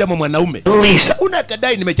polisi ukakuja kama mwanaume. Lisa.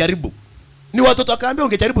 Unakadai nimejaribu. Ni watoto akaambia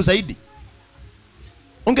ungejaribu zaidi.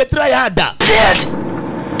 Ungetry harder. Dad.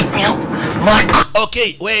 You know,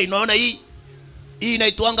 Okay, wewe unaona hii? Hii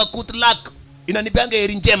inaitwanga good luck. Inanipeanga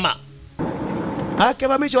heri njema.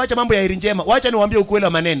 Akavamisho wacha mambo ya heri njema. Wacha niwaambie ukweli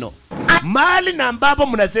wa maneno. Mali na ambapo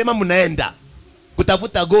mnasema mnaenda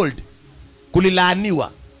kutafuta gold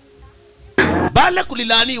kulilaaniwa. Bala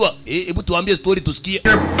kulilaaniwa. Hebu tuambie story tusikie.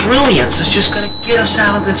 Your brilliance is just gonna get us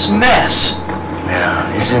out of this mess.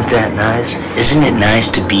 yeah, isn't that nice? Isn't it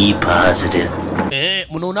nice to be positive?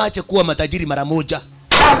 Mnaonaje kuwa matajiri mara moja?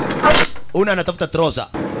 Una anatafuta troza.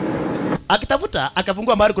 Akitafuta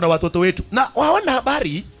akafungua mahali kuna watoto wetu. Na hawana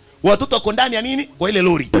habari watoto wako ndani ya nini? Kwa ile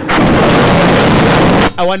lori.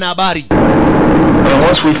 Hawana habari. Well,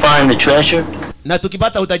 once we find the treasure, Na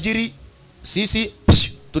tukipata utajiri sisi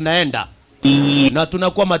tunaenda na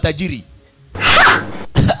tunakuwa matajiri.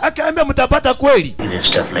 Akaambia mtapata kweli. good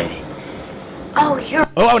stuff, lady. Oh, you're...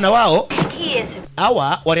 Wao na wao He is...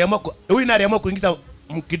 hawa waliamua huyu na aliamua kuingiza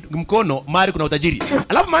mkono mahali kuna utajiri.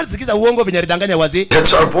 Alafu mahali sikiza uongo venye alidanganya wazee.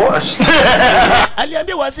 That's our boss.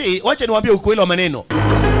 Aliambia wazee, wacha niwaambie ukweli wa maneno.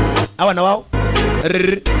 Hawa na wao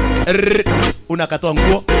unakatoa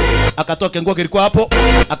nguo, akatoa kenguo kilikuwa hapo,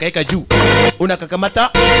 akaeka juu. Unakakamata,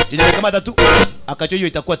 chenye kamata tu, akacho hiyo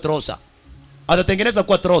itakuwa trosa. Atatengeneza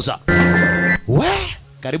kuwa trosa. We,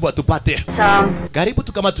 karibu atupate. Karibu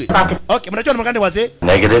tukamatwe. Okay, mnajua namna gani wazee?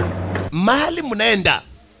 Negative. Mahali mnaenda.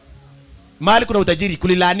 Mahali kuna utajiri,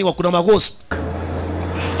 kulilaaniwa, kuna maghost.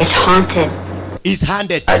 It's haunted. Is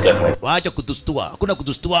handed. I definitely. Wacha kutustua. Hakuna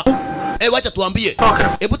kutustua. Wacha tuambie.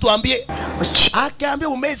 Hebu tuambie. Akaambia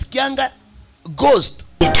umesikianga ghost.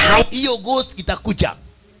 Hiyo ghost itakuja.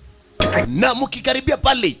 Na mkikaribia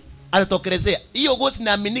pale atatokelezea. Hiyo ghost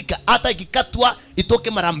inaaminika hata ikikatwa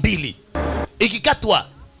itoke mara 2. Ikikatwa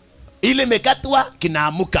ile imekatwa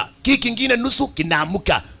kinaamuka. Kiki kingine nusu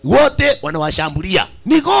kinaamuka. Wote wanawashambulia.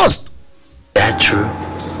 Ni ghost. That true?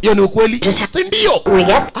 Hiyo ni ukweli? Ndio.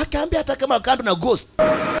 Yep. Akaambia hata kama kando na ghost.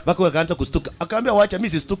 Bako akaanza kustuka. Akaambia wacha mimi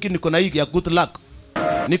sistuki, niko na hii ya good luck.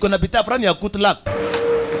 Niko na bidhaa fulani ya good luck.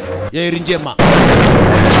 Ya heri njema.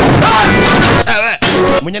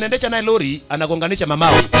 Mwenye anaendesha naye lori anagonganisha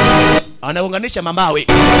mamawe. Anagonganisha mamawe.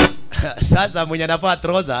 Sasa mwenye anavaa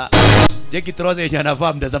troza, jeki troza yenye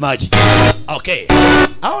anavaa mtazamaji. Okay.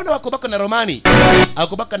 Hao na wakubaka na Romani.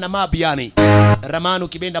 Akubaka na mapiani. Ramanu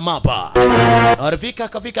kibenda mapa. Arifika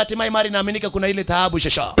kafika hatimaye Mari naaminika kuna ile taabu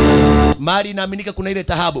shasha. Mari naaminika kuna ile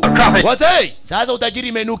taabu. Wazee, sasa utajiri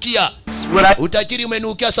imenukia. Utajiri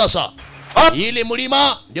umenukia sasa. Ile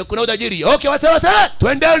mlima ndio kuna utajiri. Okay wazee,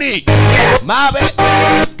 twendeni. Mabe.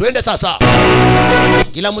 Twende sasa.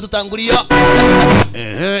 Kila mtu tangulia.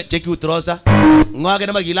 Cheki utrosa. Ngwage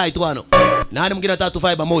na magila itwano. Nani mwingine atatu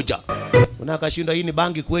 5 moja. Unakashinda hii ni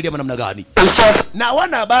bangi kweli ama namna gani? Na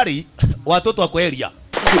wana habari watoto wako area.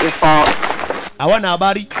 Hawana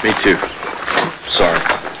habari. Me too. Sorry.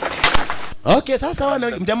 Okay, sasa wana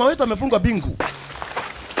mjamaa wetu amefungwa bingu.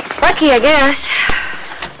 Lucky, I guess.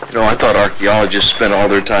 You know, I thought archaeologists spent all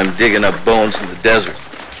their time digging up bones in the desert.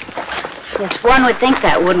 Yes, one would think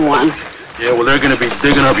that, wouldn't one? Yeah, well, they're going to be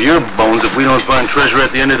digging up your bones if we don't find treasure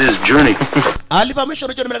at the end of this journey. Alifahamisha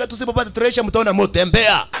rojo nimeleka tusipopata treasure mtaona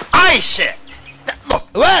motembea. I said, look,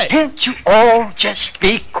 We, can't you all just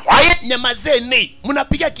be quiet? nyamazeni,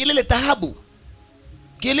 mnapiga kelele tahabu.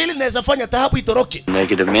 Kelele inaweza fanya tahabu itoroke.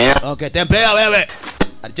 Negative, man. Okay, tembea wewe.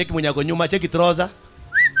 Alicheki mwenye ako nyuma, cheki troza.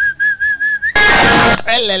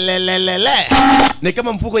 Elelelelele. Ni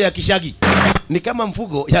kama mfugo ya kishagi. Ni kama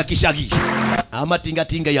mfugo ya kishagi. Ama tinga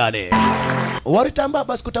tinga yale. Waritamba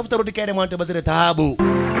basi kutafuta rudi kaine mwante bazire tahabu.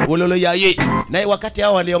 Ulolo ya ye. Na wakati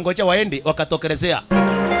hao waliongoja waende wakatokelezea.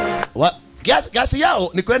 Gasi yao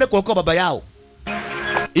ni kwenda kuokoa baba yao.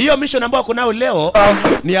 Hiyo mission ambayo kunao leo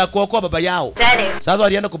ni ya kuokoa baba yao. Sasa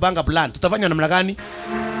walienda kupanga plan. Tutafanya namna gani?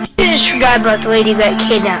 You just forgot about the lady who got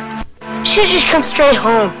kidnapped. She just come straight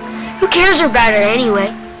home. Who cares about her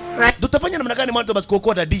anyway? Right? Tutafanya namna gani mwanzo basi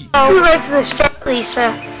kuokoa dadi? Oh, right from the start,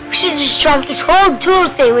 Lisa. We should just drop this whole duo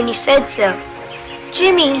thing when you said so.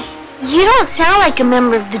 Jimmy, you don't sound like a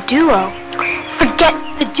member of the duo. Forget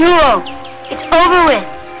the duo. It's over with.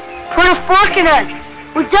 Put a fork in us.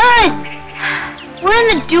 We're done. We're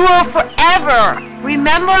in the duo forever.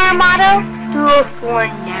 Remember our motto? Duo for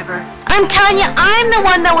never. I'm telling you, I'm the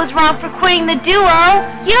one that was wrong for quitting the duo.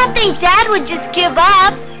 You don't think Dad would just give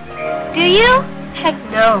up, do you? Heck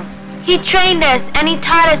no. He trained us and he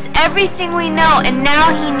taught us everything we know, and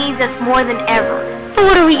now he needs us more than ever. But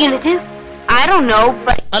what are we gonna do? I don't know,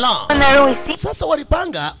 but sasa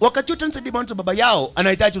walipanga wakachuta nsidi mwanzo baba yao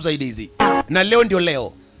anahitaji usaidizi. Na leo ndio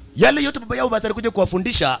leo. Yale yote baba yao basi alikuja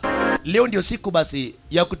kuwafundisha. Leo ndio siku basi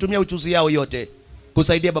ya kutumia uchuzi yao yote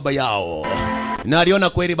kusaidia baba yao. Na aliona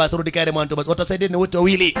kweli basi rudi kae mwanzo basi watasaidia ni wote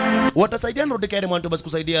wawili. Watasaidia rudi kae mwanzo basi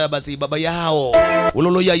kusaidia basi baba yao.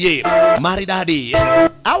 Ulolo ya ye maridadi.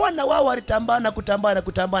 Hawa na wao walitambaa na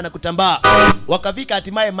kutambaa. Wakafika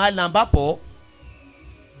hatimaye mahali ambapo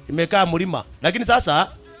imekaa mlima. Lakini sasa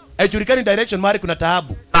haijulikani direction mahali kuna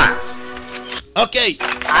taabu. Okay.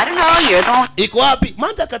 I don't know, you're the one. Iko wapi?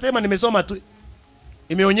 Manta akasema nimesoma tu.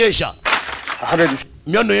 Imeonyesha. 100.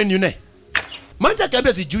 Miono yenu ne. Manta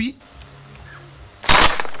akaambia sijui.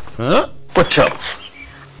 What's up?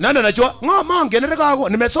 Nani anajua? Monge nereka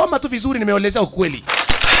nimesoma tu vizuri nimeelezea ukweli.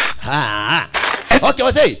 Okay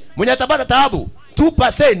wasei, mwenye atabata taabu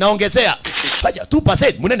 2% naongezea. Haja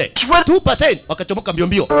 2% munene. 2% wakachomoka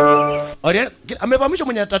mbio. Amefahamisha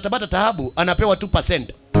mwenye atabata taabu anapewa 2%.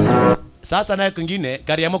 Sasa naye kingine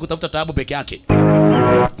kariamua kutafuta taabu peke yake.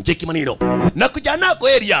 Cheki manino. Na kujana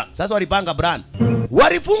kwa area. Sasa walipanga brand.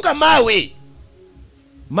 Walifunga mawe.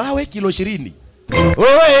 Mawe kilo 20.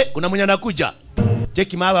 Oe, kuna mwenye anakuja.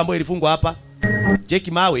 Cheki mawe ambayo ilifungwa hapa.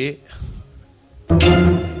 Cheki mawe.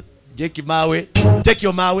 Cheki mawe. Cheki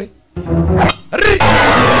yo mawe.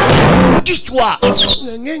 Kichwa.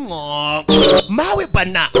 Ngengo. Mawe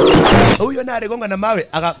bana. Huyo na aligonga na mawe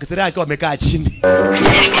akakisira akiwa amekaa chini.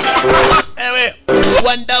 Ewe,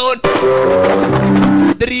 1 down.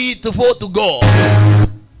 3 to 4 to go.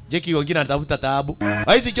 Jeki wengine anatafuta taabu.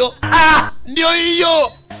 Haisicho? Ndio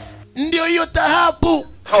hiyo taabu.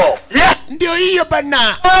 Oh, yeah. Ndio hiyo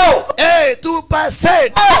bana. Oh.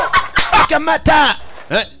 2%. Kamata.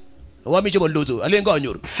 Wamicho bondozo, alienga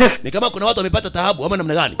nyuru. Ni kama kuna watu wamepata taabu ama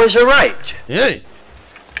namna gani? Was right.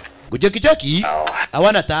 Kujeki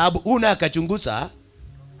hawana taabu. Una akachunguza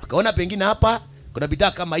akaona pengine hapa kuna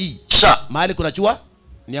bidhaa kama hii. Mahali kuna jua,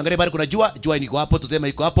 niangalie mahali kuna jua iko hapo, tuseme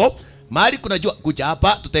iko hapo. Mahali kuna jua kuja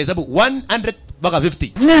hapa tutahesabu 100 mpaka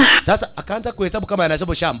 50. Sasa akaanza kuhesabu kama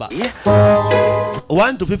anahesabu shamba.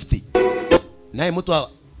 1 to 50. Naye mtu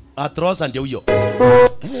atrosa ndio huyo.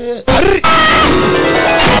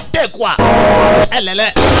 Tekwa.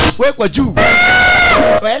 Elele. Wekwa juu.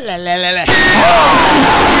 Elelelele.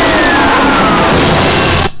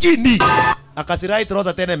 Kini. Akasirai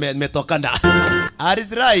trosa tena imetokana.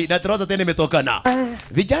 Arisirai na trosa tena imetokana.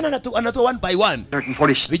 Vijana anatoa 1 by 1.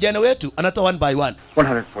 140. Vijana wetu anatoa 1 by 1.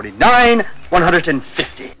 149, 150.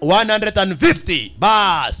 150.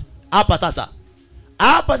 Bas. Hapa sasa.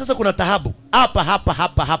 Hapa sasa kuna taabu. Hapa.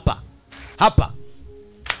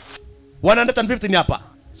 150 ni hapa.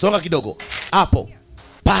 Songa kidogo. Hapo.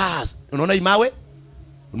 Bas. Unaona hii mawe?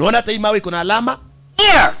 Unaona hata hii mawe kuna alama?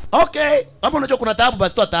 Here. Okay. Hapo unajua kuna taabu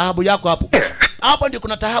basi toa taabu yako hapo. Hapo ndio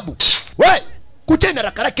kuna taabu. We, kuchena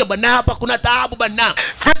rakaraka bana hapa kuna taabu bana.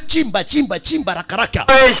 Chimba rakaraka.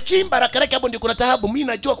 Chimba rakaraka hapo ndio kuna taabu. Mimi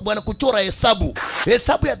najua bwana kuchora hesabu.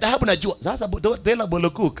 Hesabu ya dhahabu najua. Sasa Dela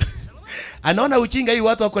Bolokuk. Anaona uchinga hii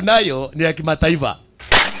watu wako nayo ni ya kimataifa.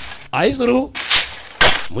 Aisuru.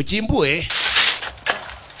 Mchimbue.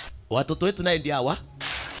 Watoto wetu naye ndio hawa.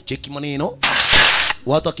 Cheki maneno.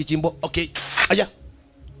 Watu wakichimbo. Okay. Aya.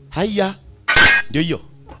 Haya. Ndio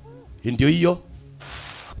hiyo.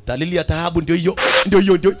 Dalili ya taabu ndio hiyo.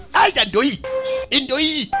 Aya ndio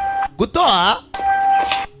hii. Kutoa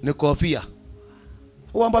ni kofia.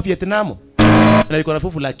 Uamba Vietnam. Na iko na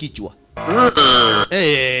fufu la kichwa.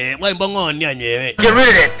 Mbongoni anyewe. Get rid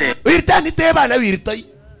of that thing. Wirtani teba na wirtai.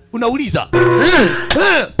 Unauliza.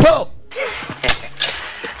 Po.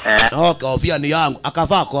 Kofia ni yangu.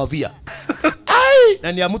 Akavaa kofia. Ai,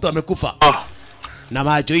 na ni ya mtu amekufa. Na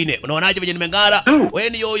macho ine. Unaonaje venye nimengara? Wewe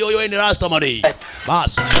ni yo ni rasta mari.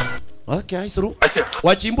 Bas. Okay, Aisuru.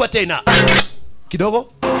 Wachimbua tena.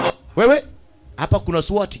 Kidogo. Wewe, hapa kuna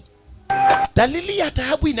swati. Dalili ya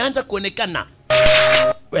taabu inaanza kuonekana.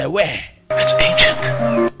 Wewe. It's ancient.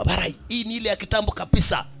 Barai, hii ni ile ya kitambo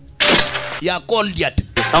kabisa. Ya Goliath.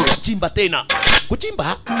 Chimba tena.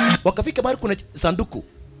 Kuchimba, wakafika mahali kuna sanduku.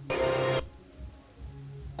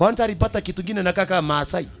 Kwanza alipata kitu kingine na kaka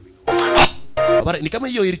Maasai. Barai, ni kama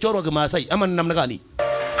hiyo ilichorwa kwa Maasai ama ni namna gani?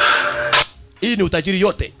 Hii ni utajiri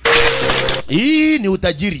yote. Hii ni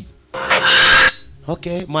utajiri.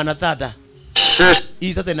 Okay, mwanadada.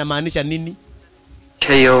 Hii sasa inamaanisha nini?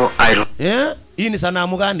 Teo idol. Yeah? Hii ni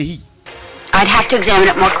sanamu gani hii? I'd have to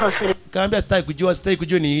examine it more closely. Kaambia sitaki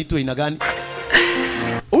kujua ni itu ina gani.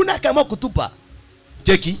 Una kama kutupa.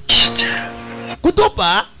 Jeki.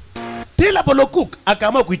 Kutupa. Tila Bolokuk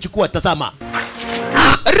akaamua kuichukua, tazama.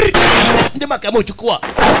 Ndema kama uchukua.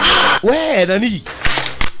 We nani?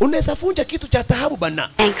 Unaweza funja kitu cha dhahabu bana.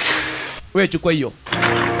 Thanks. We chukua hiyo.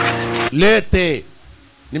 Lete.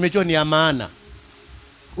 Nimejua ni ya maana.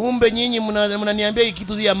 Kumbe nyinyi mnaniambia hii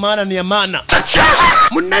kitu si ya maana, ni ya maana.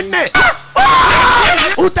 Mnene.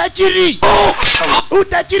 Utajiri.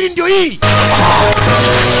 Utajiri ndio hii.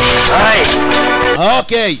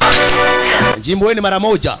 Okay. Jimboeni mara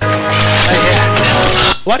moja.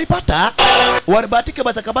 Walipata. Walibatika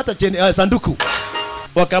basa kabata sanduku.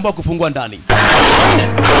 Wakaamba kufungua ndani.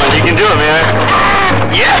 You can do it,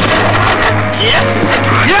 man. Yes! Yes!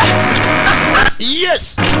 Yes!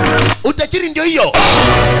 Yes! Utajiri ndio hiyo.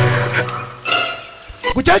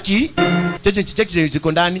 Kuchaki. Cheki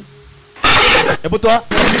ziko ndani. Hebu toa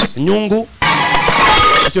nyungu.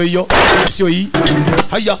 Sio hiyo. Sio hii.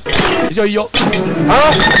 Haya. Sio hiyo.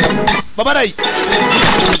 Babarai.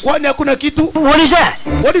 Kwani hakuna kitu? What is that?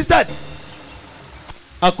 What is that?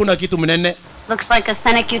 Hakuna kitu mnene. Looks like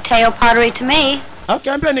authentic Uteo pottery to me.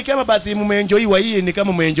 Akaambia ni kama basi mmeenjoyiwa, hii ni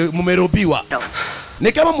kama mmerobiwa. No.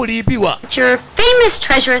 Ni kama mliibiwa. Your famous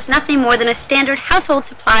treasure is nothing more than a standard household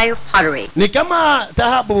supply of pottery. Ni kama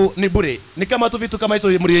dhahabu ni bure. Ni kama tu vitu kama hizo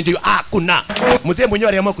mlienjoyiwa. Kuna. Mzee mwenyewe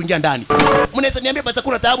aliamua kuingia ndani. Mnaweza niambia basi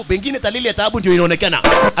kuna dhahabu, pengine dalili ya dhahabu ndio inaonekana.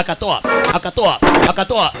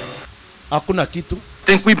 Akatoa. Hakuna kitu.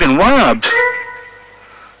 Think we've been robbed.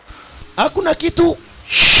 Hakuna kitu.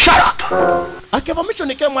 Shut up! Akavamisho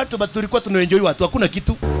ni kama watu tulikuwa tunaenjoy watu, hakuna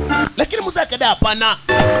kitu. Lakini Musa akada hapana.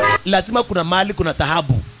 Lazima kuna mahali kuna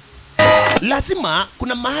dhahabu. Lazima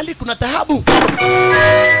kuna mahali kuna dhahabu.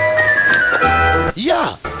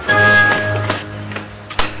 Yeah.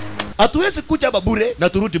 Hatuwezi kuja hapa bure na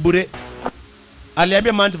turudi bure.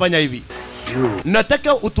 Aliambia Manzi fanya hivi.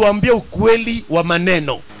 Nataka utuambie ukweli wa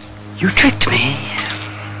maneno. You tricked me.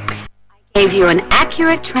 I gave you an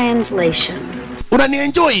accurate translation.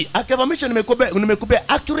 Unanienjoy. Akavamisho nimekupa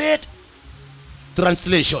accurate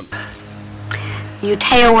translation.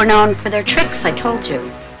 Uteo were known for their tricks, I told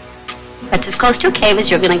you. That's as close to a cave as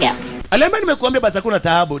you're gonna get. Aliambia nimekuambia basi hakuna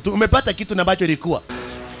taabu. Umepata kitu na ambacho ilikuwa.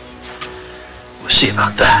 We'll see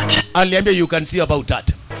about that. Aliambia you can see about that.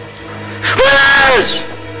 Yes!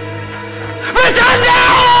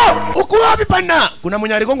 Uko wapi pana? Kuna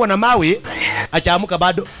mwenye aligongwa na mawe, achaamuka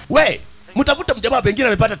bado. We, mtafuta mjamaa pengine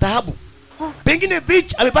amepata taabu. Pengine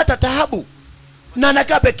beach amepata taabu. Na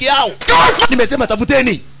anakaa peke yao. Nimesema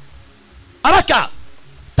tafuteni. Haraka.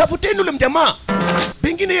 Tafuteni ule mjamaa.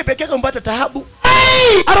 Pengine yeye peke yake amepata taabu.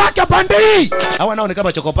 Haraka pande hii. Hawa nao ni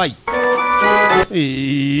kama chokopai.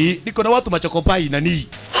 Niko na watu machokopai nani?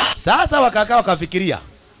 Sasa wakakaa wakafikiria.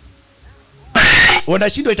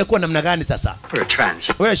 Wanashindwa itakuwa namna gani sasa? For a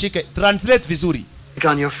translate. Wewe shike, translate vizuri.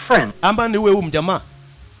 On your friend. Ama ni uwe mjamaa.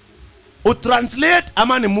 Utranslate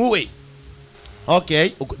ama ni muwe.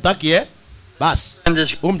 Okay, ukutaki bas.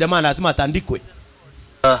 Mjamaa lazima atandikwe.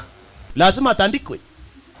 Lazima atandikwe.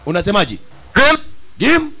 Unasemaje?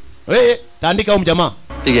 Gim. Tandika mjamaa.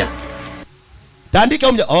 Begin.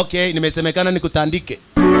 Tandika mjamaa. Okay, nimesemekana nikutandike.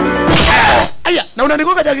 Aya, na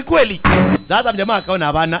unanigonga cha kweli. Sasa mjamaa akaona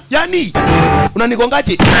hapana. Yaani,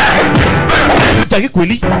 unanigongaje? Cha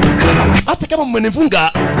kweli. Hata kama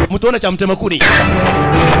mmenifunga, mtaona cha mtema kuni.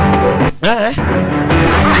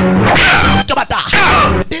 Kabata.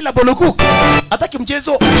 Tila Bolokuk. Hataki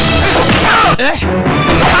mchezo.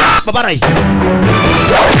 Babarai.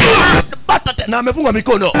 Bata na amefunga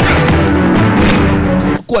mikono.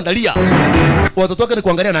 Kuangalia. Watoto wake ni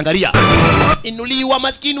kuangalia na angalia. Inuliwa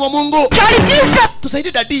maskini wa Mungu.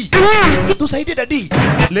 Tusaidie dadi. Tusaidie dadi.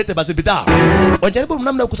 Lete basi bidhaa. Wajaribu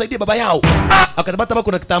namna kusaidia baba yao. Akatabata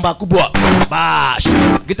bako na kitambaa kubwa. Bash.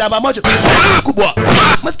 Kitambaa moja kubwa.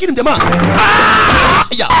 Maskini mjamaa.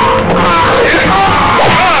 Ya.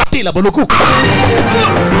 Tila Bolokuk.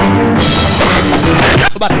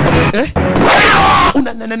 Baba.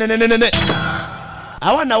 Una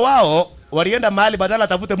Hawana wao walienda mahali badala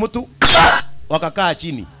tafute mtu wakakaa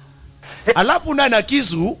chini. Alafu na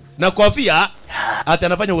kisu na kofia ati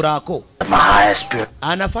anafanya urako.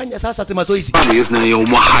 Anafanya sasa ati mazoezi.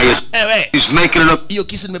 Ewe. Hiyo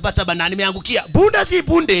kisu nimepata bana nimeangukia. Bunda si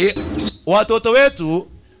punde. Watoto wetu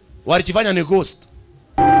walijifanya ni ghost.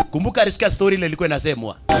 Kumbuka alisikia story ile ilikuwa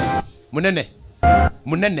inasemwa.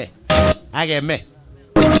 Munene. Ageme.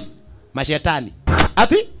 Mashetani.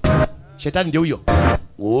 Ati? Shetani ndio huyo.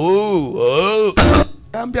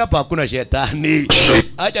 Kambi hapa hakuna shetani.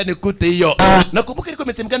 Acha nikute hiyo. Nakumbuka ilikuwa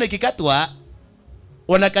imesemekana ikikatwa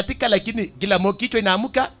wanakatika, lakini kila kichwa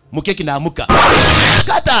inaamuka, mkia kinaamuka.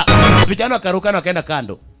 Kata! Vijana wakarukana wakaenda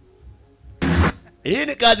kando. Hii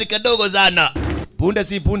ni kazi kidogo sana. Punde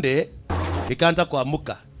si punde ikaanza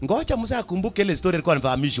kuamuka. Ngoja mzee akumbuke ile story ilikuwa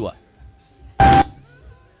anafahamishwa.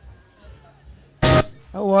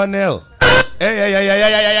 Awaneo.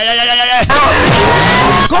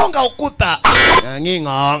 Konga ukuta.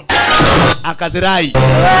 Ngingo. Akazirai.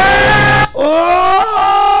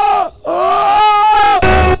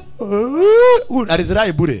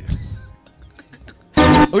 Alizirai bure.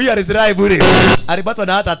 Huyu alizirai bure. Alibatwa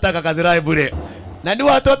na hata ataka kazirai bure. Na ni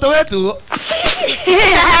watoto wetu.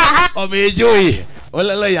 Omejui.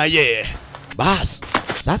 Olala yaye. Bas.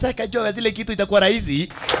 Sasa ikajua zile kitu itakuwa rahisi.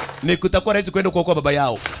 Ni kutakuwa rahisi kwenda kuokoa baba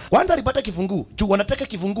yao. Kwanza alipata kifunguu. Juu wanataka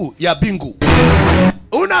kifunguu ya bingu.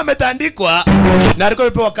 Una ametandikwa na alikuwa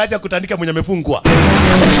amepewa kazi ya kutandika mwenye amefungwa.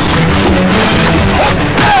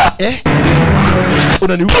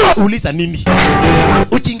 Unaniuliza nini?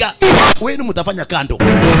 Uchinga. Wewe ni mtafanya kando.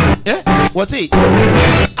 What's it?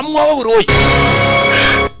 Amwao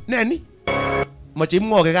nani? Machi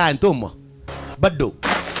mwoge kaa ntomo. Bado.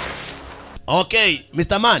 Okay,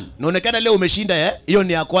 Mr. Man, naonekana leo umeshinda hiyo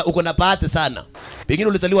ni yako, uko na bahati sana. Pengine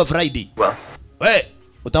ulizaliwa Friday. Wewe,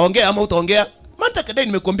 utaongea ama utaongea? Manta kadai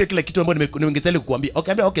nimekuambia kila kitu ambacho nimengestahili kukuambia.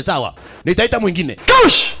 Okay, ambia okay sawa. Nitaita mwingine.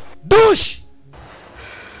 Dush.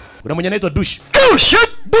 Kuna mwenye anaitwa Dush.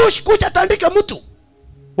 Dush kucha tandika mtu.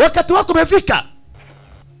 Wakati wako umefika.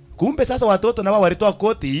 Kumbe sasa watoto na wao walitoa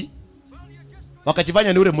koti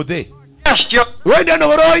wakajifanya ni ule mzee. Wewe ndio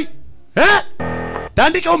Noroi?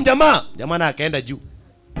 Tandika huyo jamaa. Jamaa na akaenda juu.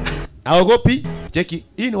 Haogopi? Cheki.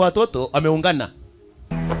 Hii ni watoto wameungana.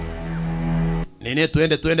 Nene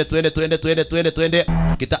twende.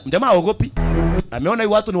 Jamaa haogopi. Ameona hii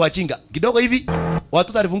watu ni wachinga. Kidogo hivi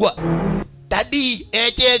watoto alifungua. Daddy,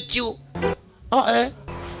 HQ.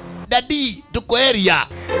 Daddy, tuko area.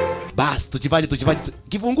 Bas, tujifanye.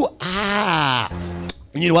 Kifungua.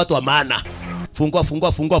 Nyinyi watu wa maana. Fungua.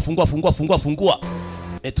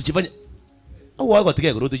 Tujifanye. Wao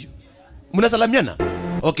watige kurudi juu. Mnasalamiana?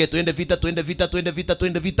 Okay, twende vita.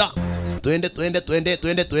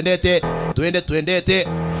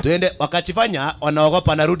 Twende wakachifanya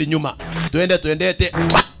wanaogopa narudi nyuma. Twende.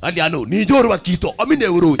 Hadi ano ni joru wa kito. Amine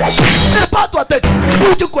urudi. Pato ateke.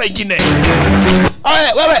 Chuko wengine.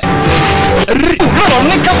 Wewe.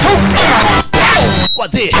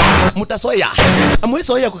 Kwaje, mtasoya.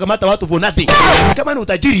 Amwesoya kukamata watu for nothing. Kama ni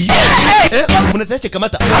utajiri, mnaseche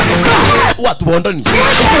kamata watu bondoni.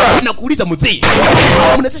 Nakuuliza mzee.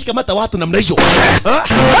 Mnaseche kamata watu namna hiyo.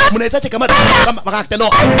 Mnaseche kamata kama makateno.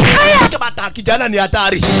 Kamata kijana ni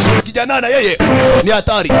hatari. Kijana na yeye ni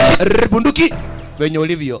hatari. Bunduki wenye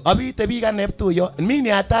ulivyo. Abite biga neptu yo. Mimi ni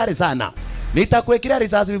hatari sana. Nitakuwekea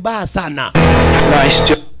risasi vibaya sana.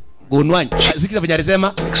 Nice. Gunwany. Sikiza venye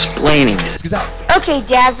alisema. Explaining. Sikiza. Okay,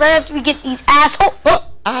 Dad, right after we get these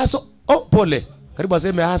assholes. Pole. Karibu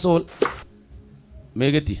aseme asshole.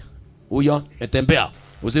 Megeti. Huyo etembea.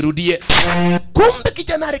 Usirudie. Kumbe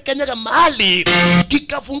kijana alikanyaga mahali.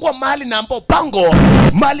 Kikafungua mahali na ambapo pango.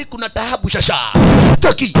 Mahali kuna taabu shasha.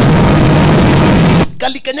 Toki.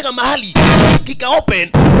 Kalikanyaga mahali. Kika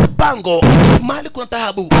open. Pango. Mahali kuna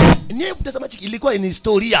taabu. Nyewe mtazamaji ilikuwa ni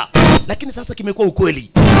historia. Lakini sasa kimekuwa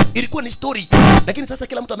ukweli. Ilikuwa ni story. Lakini sasa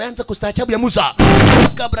kila mtu ameanza kustaajabu ya Musa.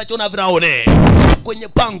 Kabla chona viraone. Kwenye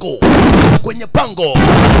pango.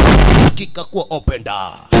 Kikakuwa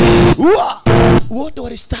openda. Wote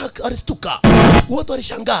walistuka. Wote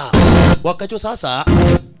walishangaa. Wakati sasa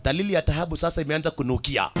dalili ya taabu sasa imeanza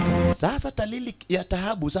kunukia. Sasa dalili ya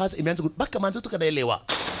taabu sasa imeanza baka manzo tukanaelewa.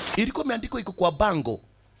 Ilikuwa imeandikwa iko kwa bango.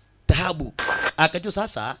 Taabu. Akajua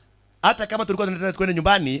sasa hata kama tulikuwa tunataka kwenda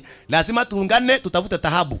nyumbani, lazima tuungane tutafute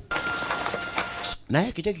taabu.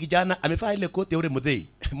 Naye kijana amevaa ile koti ya ule mzee,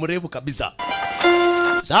 mrefu kabisa.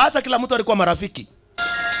 Sasa kila mtu alikuwa marafiki.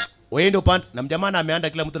 Waende upande na mjamana ameanda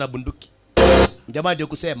kila mtu na bunduki. Mjamaa ndio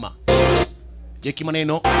kusema. Cheki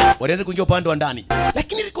maneno, walianza kuingia upande wa ndani.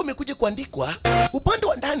 Lakini ilikuwa imekuja kuandikwa upande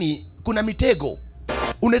wa ndani kuna mitego.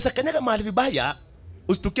 Unaweza kanyaga mahali vibaya,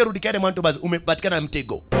 usitukie rudi kale mwanto basi umepatikana na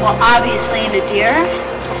mtego. Well, obviously in the deer,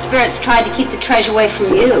 the spirits tried to keep the treasure away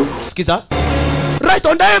from you. Sikiza. Right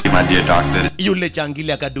on them. My dear doctor. Yule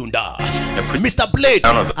changili akadunda. Mr. Blade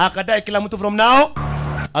akadai kila mtu from now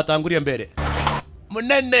atangulia mbele.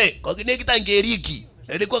 Munene kwa kile kitangeriki.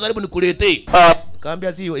 Ilikuwa karibu nikulete.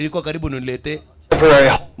 Kaambia sio, ilikuwa karibu nilete.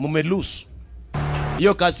 Mumelose.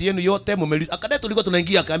 Hiyo kazi yenu yote mumelose. Akadai tulikuwa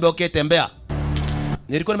tunaingia, akaambia okay tembea.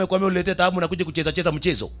 Nilikuwa nimekuambia ulete taabu na kuja kucheza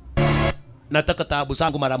mchezo. Nataka taabu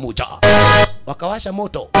zangu mara moja. Wakawasha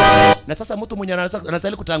moto. Na sasa mtu mwenye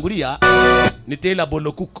anastahili kutangulia ni Taylor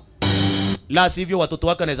Bolokuk. La sivyo watoto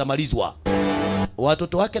wake wanaweza malizwa.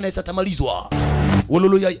 Watoto wake wanaweza tamalizwa.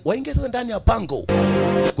 Wololo waingia sasa ndani ya pango.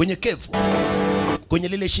 Kwenye kevu. Kwenye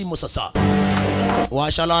lile shimo sasa.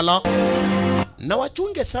 Washalala. Na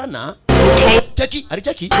wachunge sana. Cheki,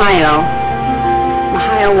 alicheki.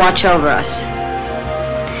 Mahaya watch over us.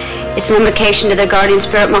 It's an invocation to the guardian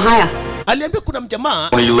spirit Mahaya. Aliambia kuna mjamaa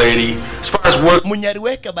Lady, as far as work,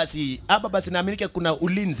 munyariweka basi hapa basi naaminika kuna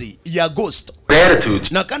ulinzi ya ghost.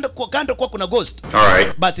 attitudes. Na kando kwa kuna ghost. All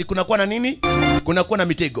right. Basi kuna kuwa na nini? Kuna kuwa na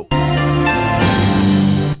mitego.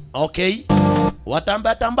 Okay.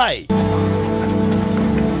 Watambaye.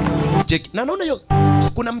 Check. Na naona hiyo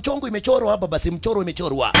kuna mchongo imechorwa hapa basi mchoro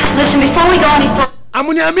imechorwa. Listen, before we go any further,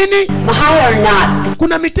 Amuniamini? Mahaya or not,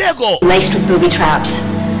 Kuna mitego. laced with booby traps.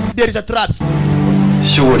 There is a traps.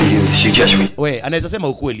 So what do you suggest we... We, anaweza sema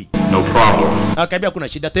ukweli. No problem. Akaambia kuna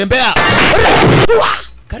shida, tembea.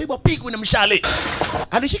 Karibu apigwe na mshale.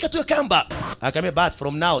 Alishika tu kamba. Akaambia bas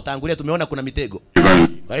from now tangulia, tumeona kuna mitego.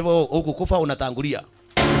 Kwa hivyo huku kufa unatangulia.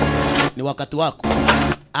 Ni wakati wako.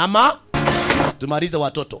 Ama tumalize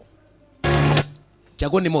watoto.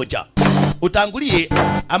 Chagua ni moja. Utangulie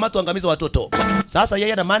ama tuangamize watoto. Sasa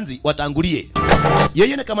yeye na Manzi watangulie.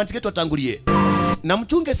 Yeye na Kamanzi ketu watangulie. Na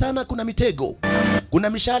mchunge sana, kuna mitego. Kuna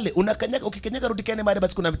mishale unakanyaga, ukikanyaga rudi kene mahali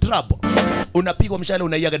basi kuna trap. Unapigwa mshale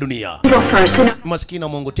unaiaga dunia. Maskini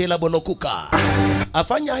Mungu Taylor Bolokuka.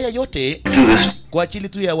 Afanya haya yote kwa ajili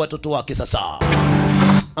tu ya watoto wake sasa.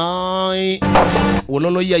 Ai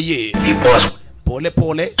wololo ye.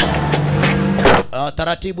 Pole.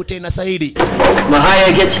 Taratibu tena Saidi.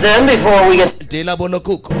 Mahaya gets them before we get... Taylor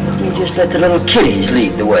Bolokuka. You just let the little kiddies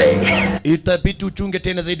lead the way. Itabidi uchunge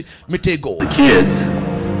tena zaidi mitego. Kids.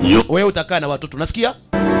 Wewe utakaa na watoto, nasikia?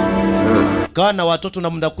 Kaa na watoto na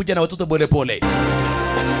mnakuja na watoto pole.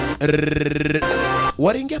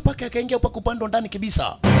 Waringia paka akaingia paka upande ndani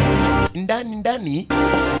kabisa.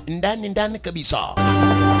 Ndani kabisa.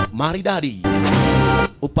 Maridadi.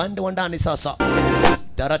 Upande wa ndani sasa.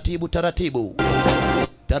 Taratibu.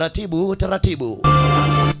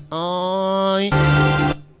 Ai.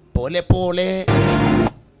 Pole.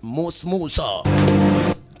 Musa.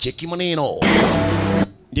 Cheki maneno.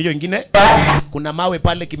 Ndiyo ingine. Kuna mawe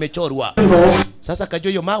pale kimechorwa. Sasa kajua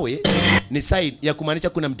hiyo mawe ni sign ya kumaanisha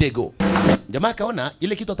kuna mtego. Jamaa kaona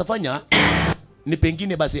ile kitu atafanya ni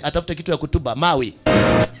pengine basi atafute kitu ya kutuba mawe.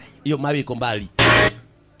 Hiyo mawe iko mbali.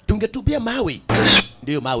 Tungetubia mawe.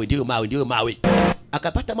 Ndiyo mawe.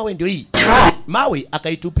 Akapata mawe ndio hii. Mawe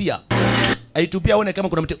akaitupia. Aitupia aone kama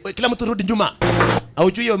kuna mtego. Kila mtu rudi nyuma.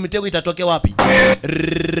 Haujui hiyo mtego itatokea wapi.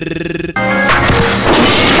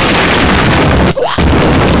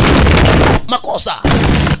 Makosa.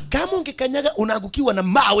 Kama ungekanyaga unaangukiwa na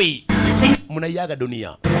mawe. Mnaiaga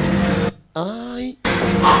dunia. Ai.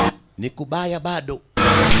 Ni kubaya bado.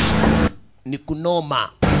 Ni kunoma.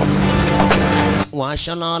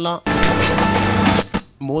 Washalala.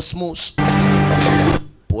 Mus.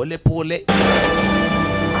 Pole.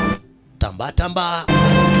 Tamba.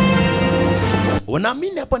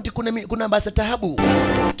 Wanaamini hapa ndi kuna basi tahabu.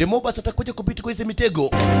 Temo basi atakuja kupita kwa hizo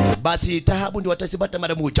mitego. Basi tahabu ndio watasibata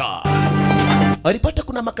mara moja. Walipata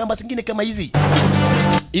kuna makamba zingine kama hizi.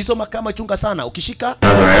 Hizo makamba chunga sana. Ukishika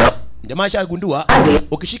jamaa shagundua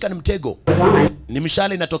ukishika ni mtego. Ni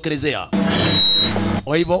mshale inatokelezea.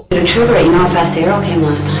 Kwa hivyo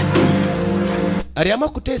aliamua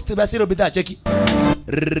kutest basi ile bidhaa cheki.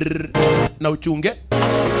 Na uchunge.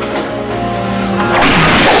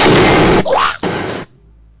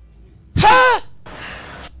 Ha!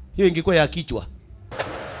 Hiyo ingekuwa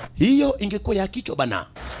ya kichwa bana.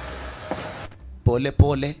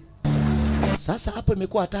 Pole. Sasa hapo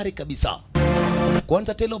imekuwa hatari kabisa.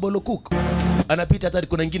 Kwanza Taylor Bolokuk anapita hatari,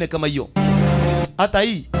 kuna nyingine kama hiyo. Hata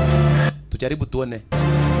hii tujaribu tuone.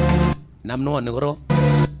 Namnoa ngoro.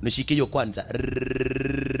 Nishike hiyo kwanza.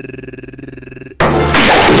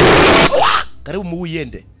 Karibu mguu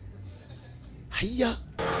iende. Haya.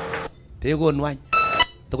 Tego nwanya.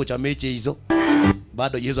 Tuko cha mechi hizo.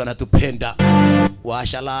 Bado Yesu anatupenda.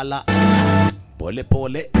 Washalala. Pole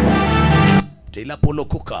pole. Tela polo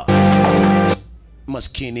kuka.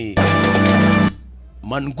 Maskini.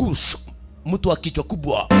 Mangus. Mtu wa kichwa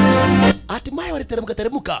kubwa. Hatimaye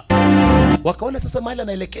waliteremka. Wakaona sasa mahali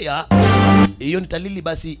anaelekea. Hiyo ni dalili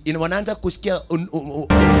basi wanaanza kusikia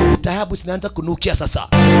tahabu zinaanza kunukia sasa.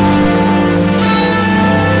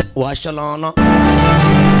 Washalala.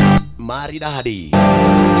 Maridadi.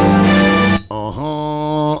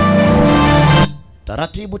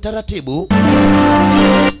 Taratibu.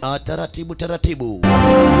 Taratibu.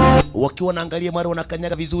 Wakiwa wanaangalia mara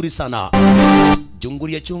wanakanyaga vizuri sana.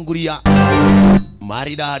 Chungulia.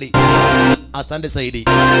 Maridadi. Asante Saidi.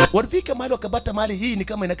 Walifika mahali wakabata mahali hii ni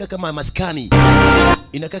kama inakaa kama maskani.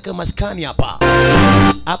 Inakaa kama maskani hapa.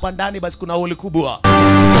 Hapa ndani basi kuna holi kubwa.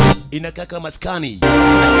 Inakaa kama maskani.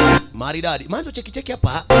 Maridadi. Mwanzo cheki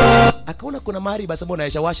hapa. Akaona kuna mahali basi mbona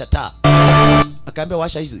yashawasha taa. Akaambia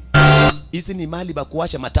washa hizi. Hizi ni mahali ba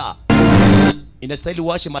kuwasha mataa. Inastahili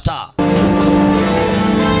washe mataa.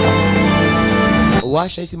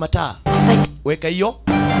 Washa hizi mataa. Weka hiyo.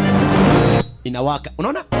 Inawaka.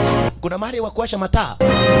 Unaona? Kuna mahali wa kuwasha mataa.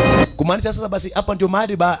 Kumaanisha sasa basi hapa ndio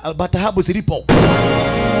mahali batahabu zilipo.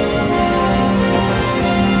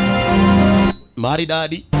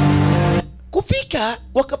 Maridadi. Kufika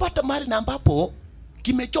wakapata mahali na ambapo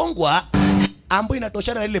kimechongwa ambayo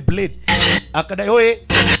inatoshana na ile blade. Akadai oe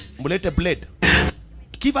mulete blade.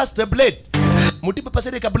 Give us the blade. Mutipe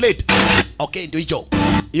pasere ka blade. Okay, ndio hicho.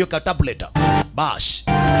 Hiyo ka tablet. Bash.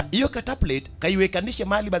 Hiyo ka tablet kaiwekanishe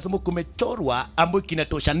mahali basi kumechorwa ambayo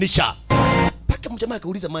kinatoshanisha. Paka mjamaa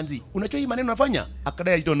akauliza manzi, unajua hii maneno unafanya?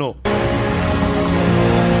 Akadai I don't know.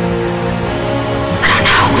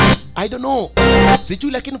 I don't know.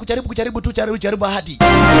 Sijui lakini kujaribu tu jaribu hadi.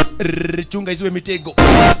 Chunga isiwe mitego.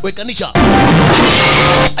 Wekanisha.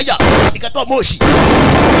 Aya, ikatoa moshi.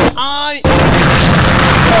 Ai.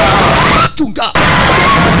 Chunga.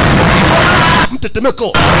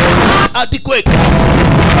 Mtetemeko. Earthquake.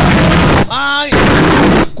 Ai.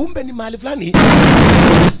 Kumbe ni mahali fulani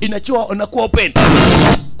inakuwa open.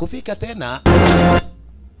 Kufika tena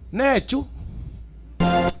nechu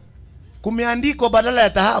kumeandikwa badala ya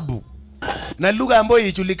dhahabu na lugha ambayo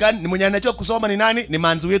ijulikani. Ni mwenye anajua kusoma ni nani? Ni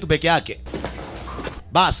manzi wetu peke yake.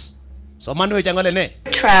 Bas somani wewe changale ne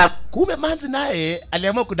Trap. Kumbe manzi naye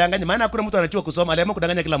aliamua kudanganya, maana hakuna mtu anajua kusoma. Aliamua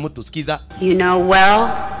kudanganya kila mtu. Sikiza. You know well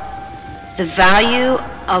the value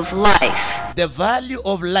of life. The value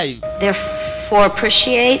of life. Therefore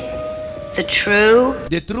appreciate the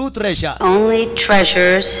true treasure. Only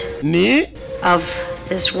treasures Ni of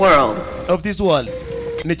this world. Of this world.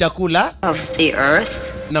 Ni chakula. Of the earth.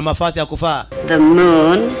 Na mafasi ya kufaa. The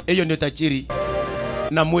moon. Hiyo ndio tajiri.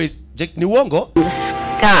 Na mwezi. Ni uongo. The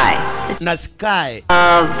sky. Na sky.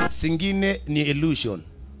 Singine ni illusion.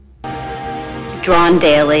 Drawn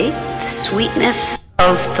daily. The sweetness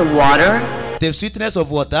of the water. The sweetness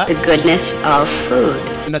of water. The goodness of food.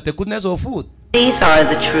 Na the goodness of food. These are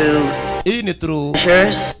the true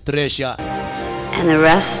treasure. And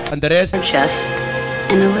the rest are just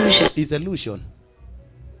an illusion. Is illusion.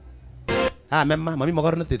 Mami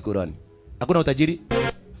magaro na Qur'an. Hakuna utajiri.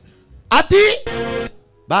 Ati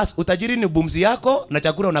bas utajiri ni bumzi yako na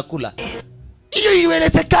chakula unakula. Hiyo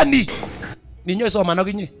iwezekani. Ninyo soma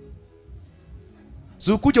managinye.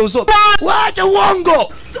 Zukuja uso. Wacha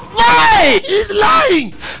uongo. Lie! He's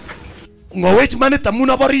lying. Ngowechi mane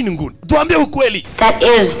tamuna barini nguni. Tuambie ukweli. That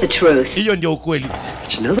is the truth. Hiyo ndio ukweli.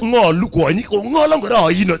 Ngolu kwani ngola ngora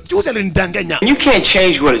yino. Tusele ndanganya. You can't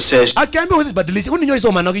change what it says. Akiambia usibadilishe. Uninyo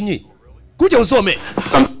isoma naginye. Kuja usome.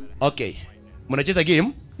 Okay. Mnacheza game,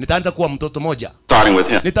 nitaanza kuwa mtoto moja. Starting with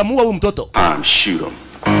him. Nitamua huyu mtoto. Shoot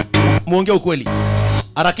him. Muongee ukweli.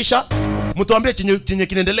 Harakisha, mtuambie chenye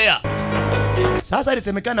kinaendelea. Sasa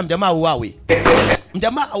ilisemekana mjamaa uwawi.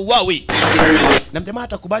 Na mjamaa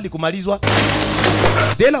atakubali kumalizwa.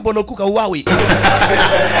 Dela Bolokuka uwawi.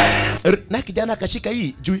 Na kijana akashika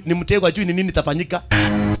hii, ni mtego ajui ni nini tafanyika.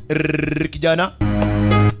 Kijana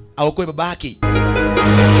aokoe babake.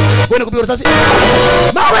 Kwenda kupiga risasi.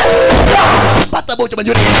 Mawe! Pata bocha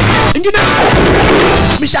manjuri. Ingine.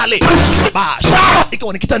 Mishale. Bash.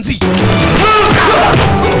 Ikawa ni kitanzi.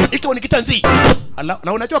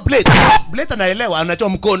 Na unajua blade. Blade anaelewa, anajua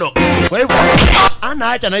mkono. Kwa hivyo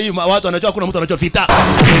anaacha na hiyo watu anajua kuna mtu anajua vita.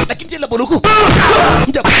 Lakini Dela Boloku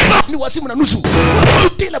ni wasimu na nusu.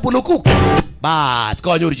 Dela Boloku. Bas,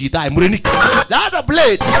 kwa nyori jitai mureni. Sasa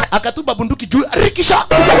blade akatuba bunduki juu rikisha.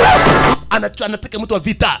 Anataka mtu wa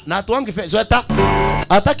vita na atuange sweta.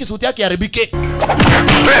 Ataki suti yake haribike.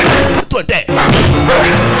 Tuende.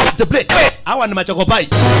 The blade. Hawa ni machokopai.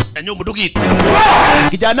 Na nyumbu duki.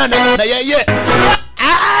 Kijana na yeye.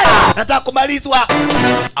 Nataka kumalizwa.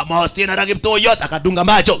 Amosti na rangi mtoyot akadunga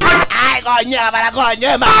macho. Ai gonya bara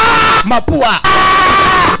gonyema. Mapua.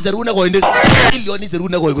 Zeruna goinde. Ilioni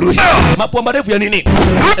zeruna goiguru. Mapua marefu ya nini?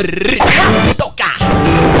 Toka.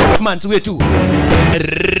 Manzi wetu.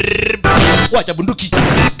 Wacha bunduki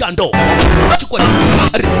kando. Chukua.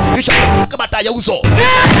 Kisha kamata ya uso.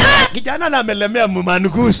 Kijana na melemea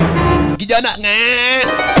mangus. Kijana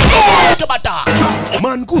kamata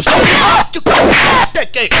mangus. Chukua.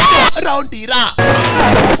 Teke. Roundira.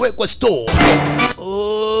 We kwa store.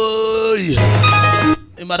 Oi.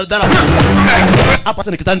 Maradara. Apa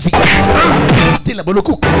sana kitanzi. Tila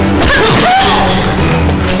boloku.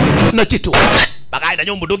 Na chitu. Bagai na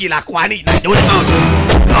nyumbu dogi la kwani na nyumbu.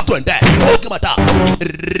 Tuende. Kamata.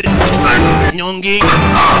 Nyongi.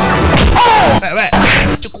 Wewe.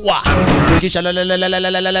 Chukua. Kisha la.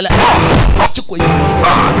 Chukua.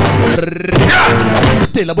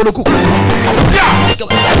 Tila boloku.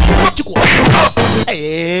 Chukua.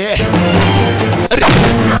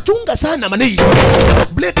 Chunga sana mani.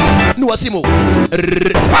 Blade ni wasimu.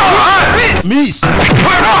 Miss.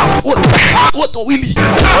 What Willy.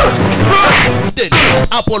 Then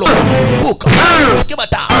Apollo. Cook.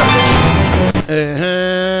 Kebata.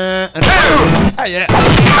 Aye.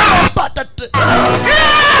 Patat.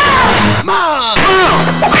 Ma.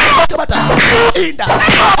 Kebata. Inda.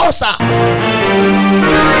 Osa.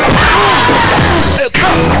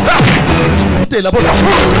 Tela bola.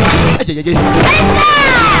 Aje.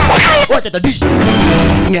 Wacha tadi.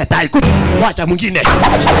 Ngeta ikut. Wacha mwingine.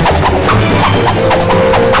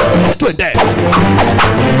 Twende.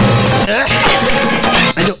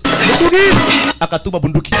 Ayo, bunduki. Akatuma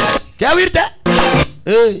bunduki. Kiawirte?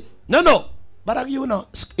 No. Barang you know.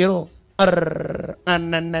 Skiro.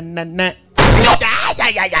 Ananana.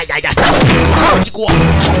 Ya. Chukua.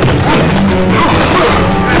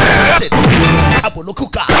 Apollo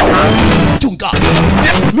kuka. Chunga.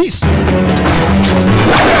 Miss.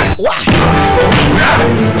 Wah.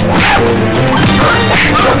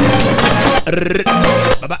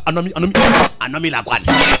 Baba anami lagwan.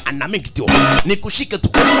 Anami gitu. Nikushike tu.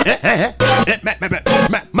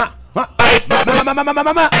 Mama.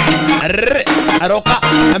 Aroka.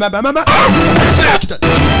 Mama.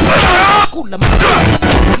 Kula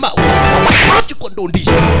mau. Chukondondi.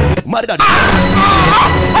 Maridadi.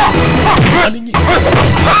 Aninyi.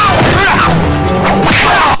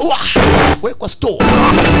 Wah. We kwa store.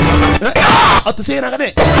 Atusena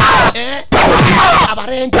kane.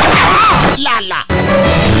 Abarenga. Lala.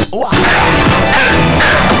 Wah.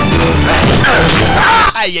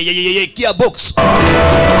 Ay, kia box.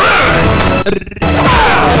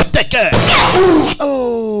 Take.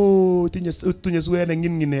 Oh, tunya suena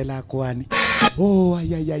ngine la kwani. Oh,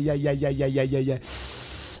 ay.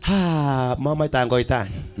 Ha, mama itangoita.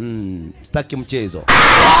 Sitaki mchezo.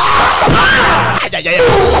 Ay.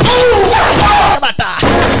 Kamata.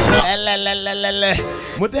 Lele.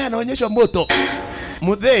 Mudhe anaonyesha moto.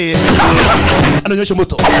 Mudhe anaonyesha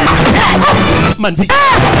moto. Manzi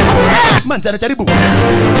anajaribu.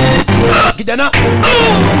 Kijana.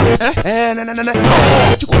 Na.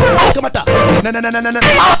 Chukua kamata. Na.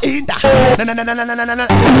 Inda. Na.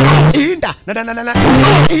 Inda.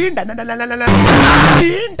 Na.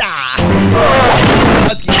 Inda.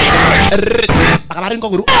 Aski. Akabaringo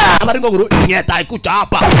guru. Nyeta ikucha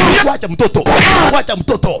hapa. Wacha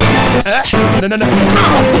mtoto. Na.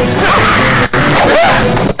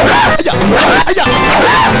 Aja.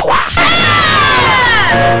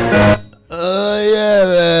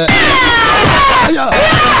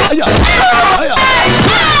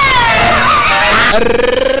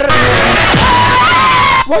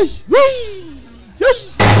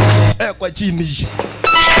 Kwa chini.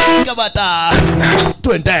 Kamata.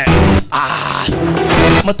 Twende.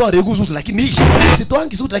 Matoa regu suti lakini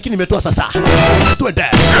sitoangi suti lakini nimetoa sasa. Twende.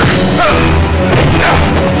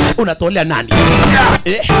 Unatolea nani?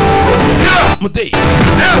 Mudei.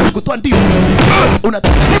 Kutoa ndio.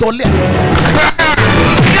 Unatolea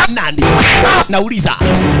nani? Nauliza.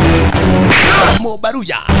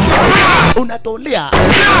 Mobaruya. Unatolea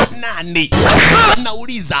nani?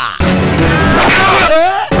 Nauliza.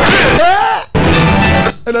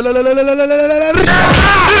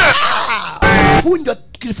 Funja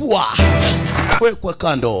kifua. We kwa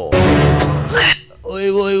kando.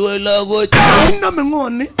 Oi lago. Ina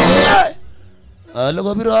mengoni.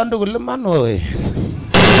 Lago birando kulemano we.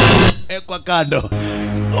 Kwa kando.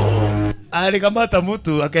 Alikamata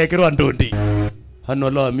mtu akaekerwa ndondi. Hano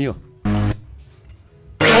lo mio.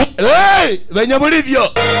 Venye mulivyo.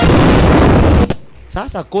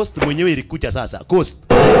 Sasa Coast mwenyewe ilikuja sasa.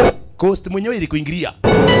 Coast mwenyewe ilikuingilia.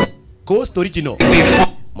 Coast original.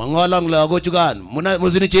 Mangolang lago chugan.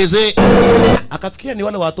 Msinicheze. Akafikiria ni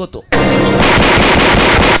wale watoto.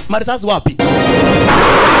 Marisasi wapi?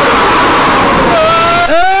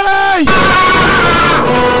 Hey!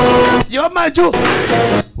 Yo macho.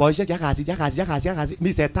 Waisha kazi.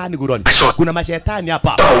 Mimi shetani guroni. Kuna mashetani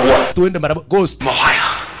hapa. Tuende marabo ghost.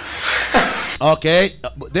 Okay.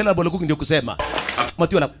 Dela bolo kuki ndio kusema.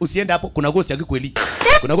 Matiwa usiende hapo, kuna ghost yake kweli.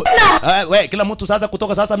 Kuna ghost. We kila mtu sasa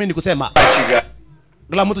kutoka sasa mimi nikusema.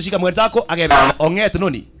 Kila mtu shika mwenzako ongea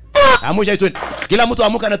noni. Amusha twende. Kila mtu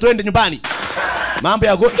amuka na twende nyumbani. Mambo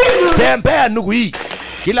ya tembea ndugu hii.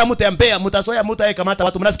 Kila mtu tembea, mtasoya kamata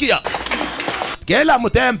watu mnasikia? Kila mtu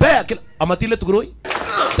tembea, amatile tukuroi.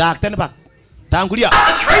 Tak tena pa. Tangulia.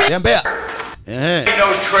 Tembea.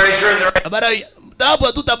 Bara taabu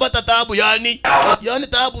hatutabata taabu yani. Yani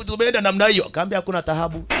taabu tumeenda namna hiyo. Kaambia hakuna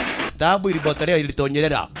taabu. Taabu ilibotelea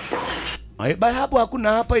ilitonyelea. Bahabu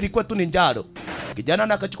hakuna hapa, ilikuwa tu ni njaro.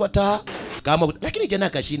 Kijana akachukua taa kama, lakini jana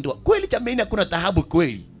akashindwa. Kweli jamani hakuna taabu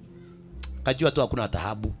kweli. Kajua tu hakuna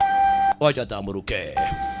taabu. Wacha tamuruke.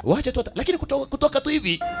 Wacha tu, lakini kutoka tu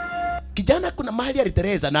hivi. Kijana kuna mahali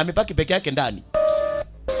alitereza na amepaki peke yake ndani.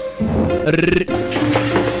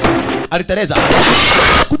 Alitereza.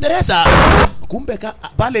 Kutereza. Kumbe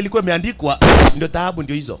pale ilikuwa imeandikwa ndio taabu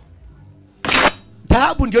ndio hizo.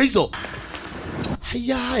 Taabu ndio hizo.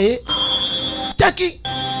 Haya Chaki.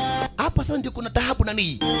 Hapa sasa ndio kuna taabu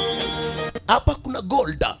nani? Hapa kuna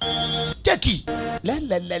gold. Cheki.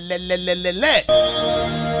 Le.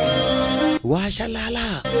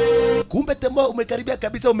 Washalala. Kumbe tembo umekaribia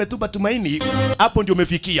kabisa, umetuba tumaini. Hapo ndio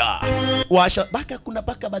umefikia. Baka kuna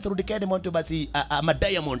baka basi rudikeni monto basi ma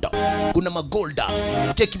diamond. Kuna magolda.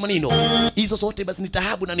 Cheki manino. Hizo zote basi ni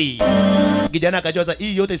taabu nani? Kijana akajoza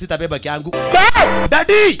hii yote sitabeba kiangu.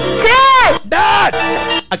 Daddy! Dad!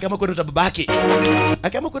 Akaamua kwenda babake.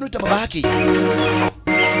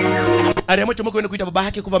 Aliamua kwenda kuita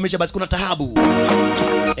babake kuvamisha basi kuna taabu.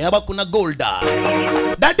 Hapa kuna golda.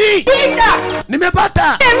 Daddy!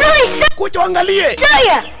 Nimepata. Kuja angalie.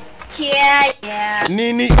 Yeah.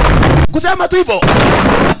 Nini? Kusema tu hivyo.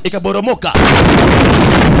 Ikaboromoka.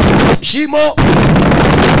 Shimo.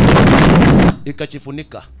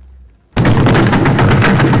 Ikachifunika.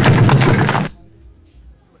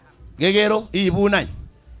 Gegero, hii buna.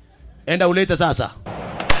 Enda ulete sasa.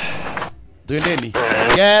 Twendeni.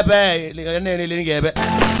 Gebe, nini gebe.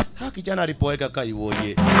 Kijana alipoeka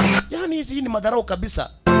kaiwoye. Yani hizi ni madharau kabisa.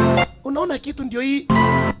 Unaona kitu ndio hii.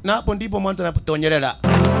 Na hapo ndipo mwanzo anapotonyelea.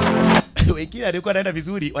 Wengine alikuwa anaenda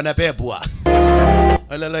vizuri wanapepwa.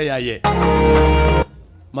 Alala yaye.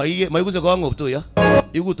 Maiguze kwa wangu tu ya.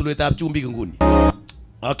 Yuko tuleta chumbi nguni.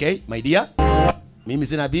 Okay, my dear. Mimi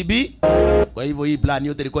sina bibi. Kwa hivyo hii plan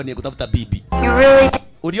yote ilikuwa ni kutafuta bibi. You really?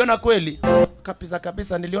 Uliona kweli?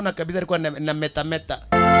 Kabisa niliona kabisa ilikuwa na meta.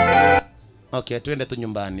 Okay, tuende tu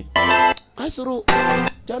nyumbani. Asuru,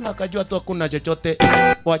 jana akajua tu hakuna chochote.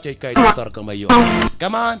 Wacha ikae tu kama hiyo.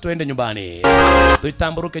 Kama tuende nyumbani.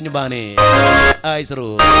 Tuitamburuke nyumbani.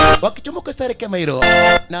 Asuru, wakichomoka stare kama hilo.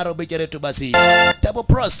 Nairobi cheretu basi. Double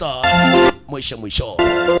Prosa. Mwisho.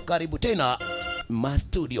 Karibu tena Ma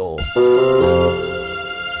Studio.